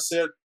 remember I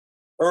said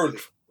earlier,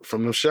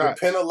 from the shot.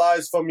 You're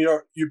penalized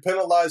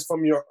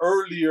from your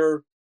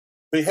earlier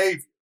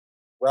behavior,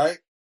 right?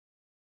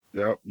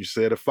 Yep, you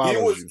said it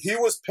follows you. He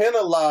was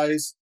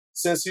penalized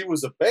since he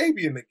was a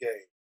baby in the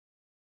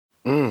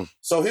game.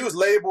 So he was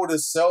labeled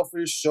as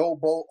selfish,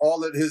 showboat,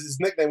 all of his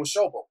nickname was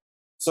Showboat.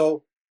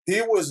 So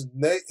he was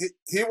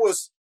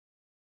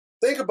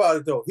think about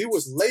it though. He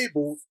was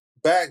labeled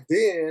back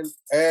then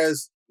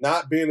as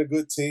not being a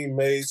good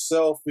teammate,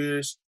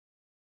 selfish,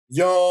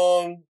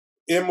 young,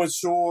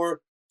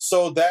 immature.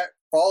 So that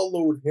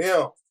followed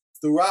him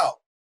throughout.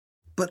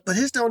 But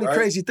here's the only Right.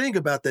 crazy thing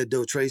about that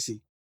though,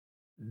 Tracy.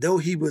 Though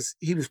he was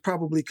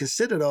probably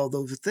considered all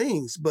those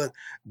things, but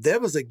there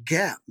was a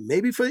gap,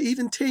 maybe for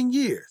even 10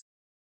 years,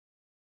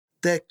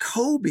 that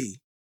Kobe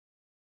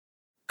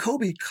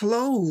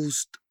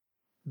closed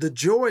the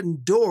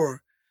Jordan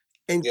door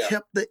and Yeah.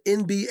 kept the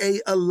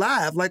NBA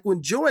alive. Like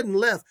when Jordan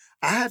left,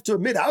 I have to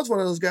admit, I was one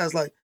of those guys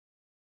like,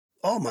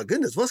 oh my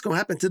goodness, what's going to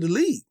happen to the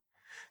league?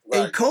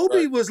 Right, and Kobe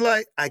right. was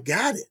like, I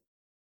got it.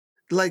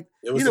 Like,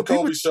 It was the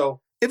Kobe people,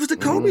 show. it was the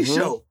Kobe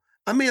show.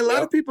 I mean, a lot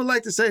Yep. of people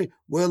like to say,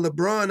 well,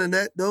 LeBron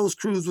and those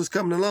crews was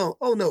coming along.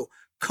 Oh no,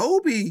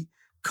 Kobe,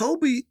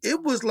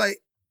 it was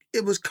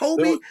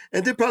Kobe, There were-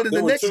 and then probably the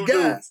There were next two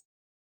guy. dudes.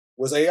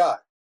 Was AI.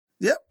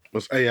 Yep.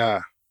 Was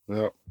AI.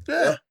 Yep.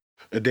 Yeah.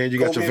 And then you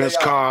got Kobe your and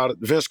AI.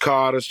 Vince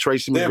Carter's,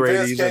 Tracy Then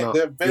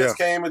McGrady's, Vince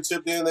came and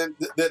chipped in. And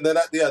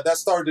that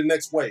started the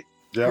next wave.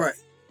 yeah. Right.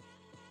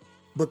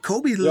 But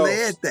Kobe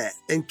led that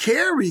and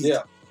carried.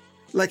 Yeah.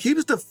 Like he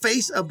was the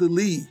face of the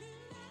league.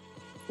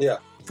 Yeah.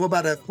 For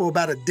about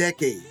a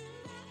decade.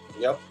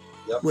 Yep.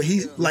 Where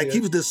he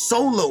was the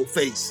solo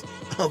face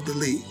of the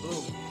league.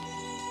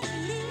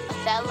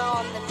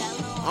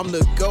 I'm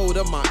the gold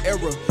of my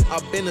era.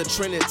 I've been a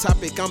trending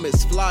topic. I'm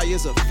as fly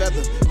as a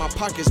feather. My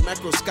pocket's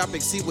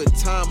macroscopic. See, with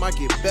time I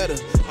get better.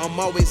 I'm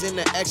always in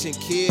the action,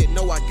 kid.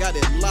 Know I got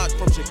it locked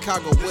from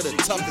Chicago where the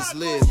toughest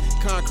live.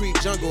 Concrete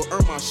jungle,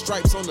 earn my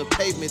stripes on the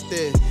pavement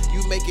there.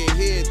 You make it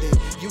here, then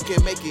you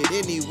can make it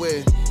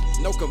anywhere.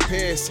 No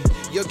comparison.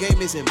 Your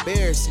game is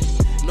embarrassing.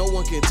 No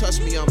one can touch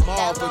me. I'm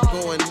all for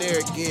going there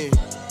again.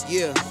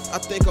 Yeah, I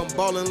think I'm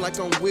ballin' like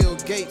I'm Will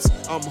Gates.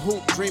 I'm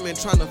hoop dreaming,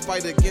 trying to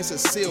fight against a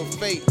sealed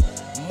fate.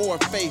 More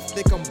faith,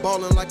 think I'm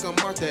ballin' like I'm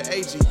Martha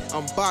Agee.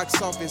 I'm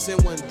box office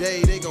and one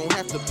day they gon'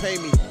 have to pay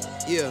me.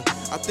 Yeah,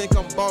 I think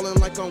I'm ballin'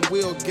 like I'm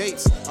Will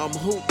Gates. I'm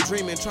hoop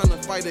dreaming, trying to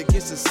fight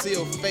against a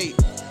sealed fate.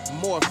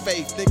 More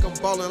faith, think I'm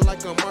ballin'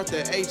 like I'm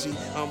Martha Agee.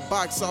 I'm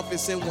box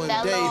office and one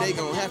day they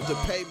gon' have to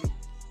pay me.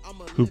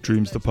 Hoop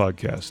Dreams, the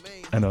podcast,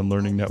 an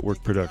Unlearning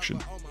Network production.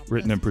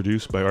 Written and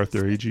produced by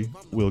Arthur Agee,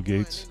 Will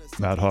Gates,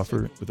 Matt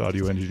Hoffer, with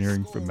audio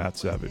engineering from Matt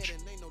Savage.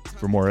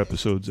 For more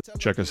episodes,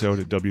 check us out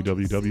at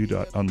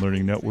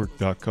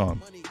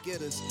www.unlearningnetwork.com.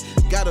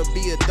 Gotta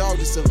be a dog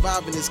to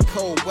survive in this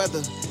cold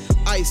weather.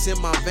 Ice in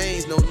my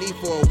veins, no need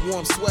for a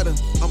warm sweater.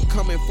 I'm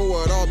coming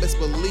for it all, best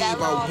believe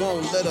I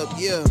won't let up,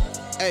 yeah.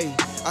 Hey,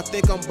 I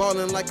think I'm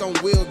ballin' like I'm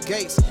Will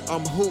Gates.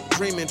 I'm hoop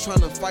dreaming,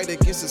 trying to fight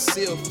against a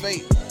sealed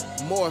fate.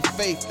 More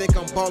faith, think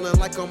I'm ballin'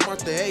 like I'm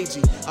Martha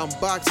Agee. I'm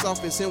box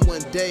office and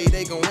one day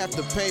they gon' have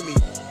to pay me.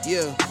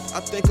 Yeah, I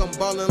think I'm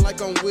ballin'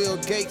 like I'm Will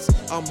Gates.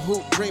 I'm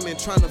hoop dreaming,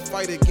 trying to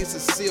fight against a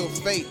sealed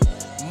fate.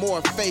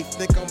 More faith,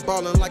 think I'm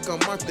ballin' like I'm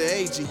Martha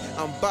Agee.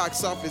 I'm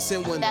box office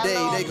and one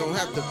day they gon'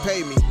 have to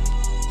pay me.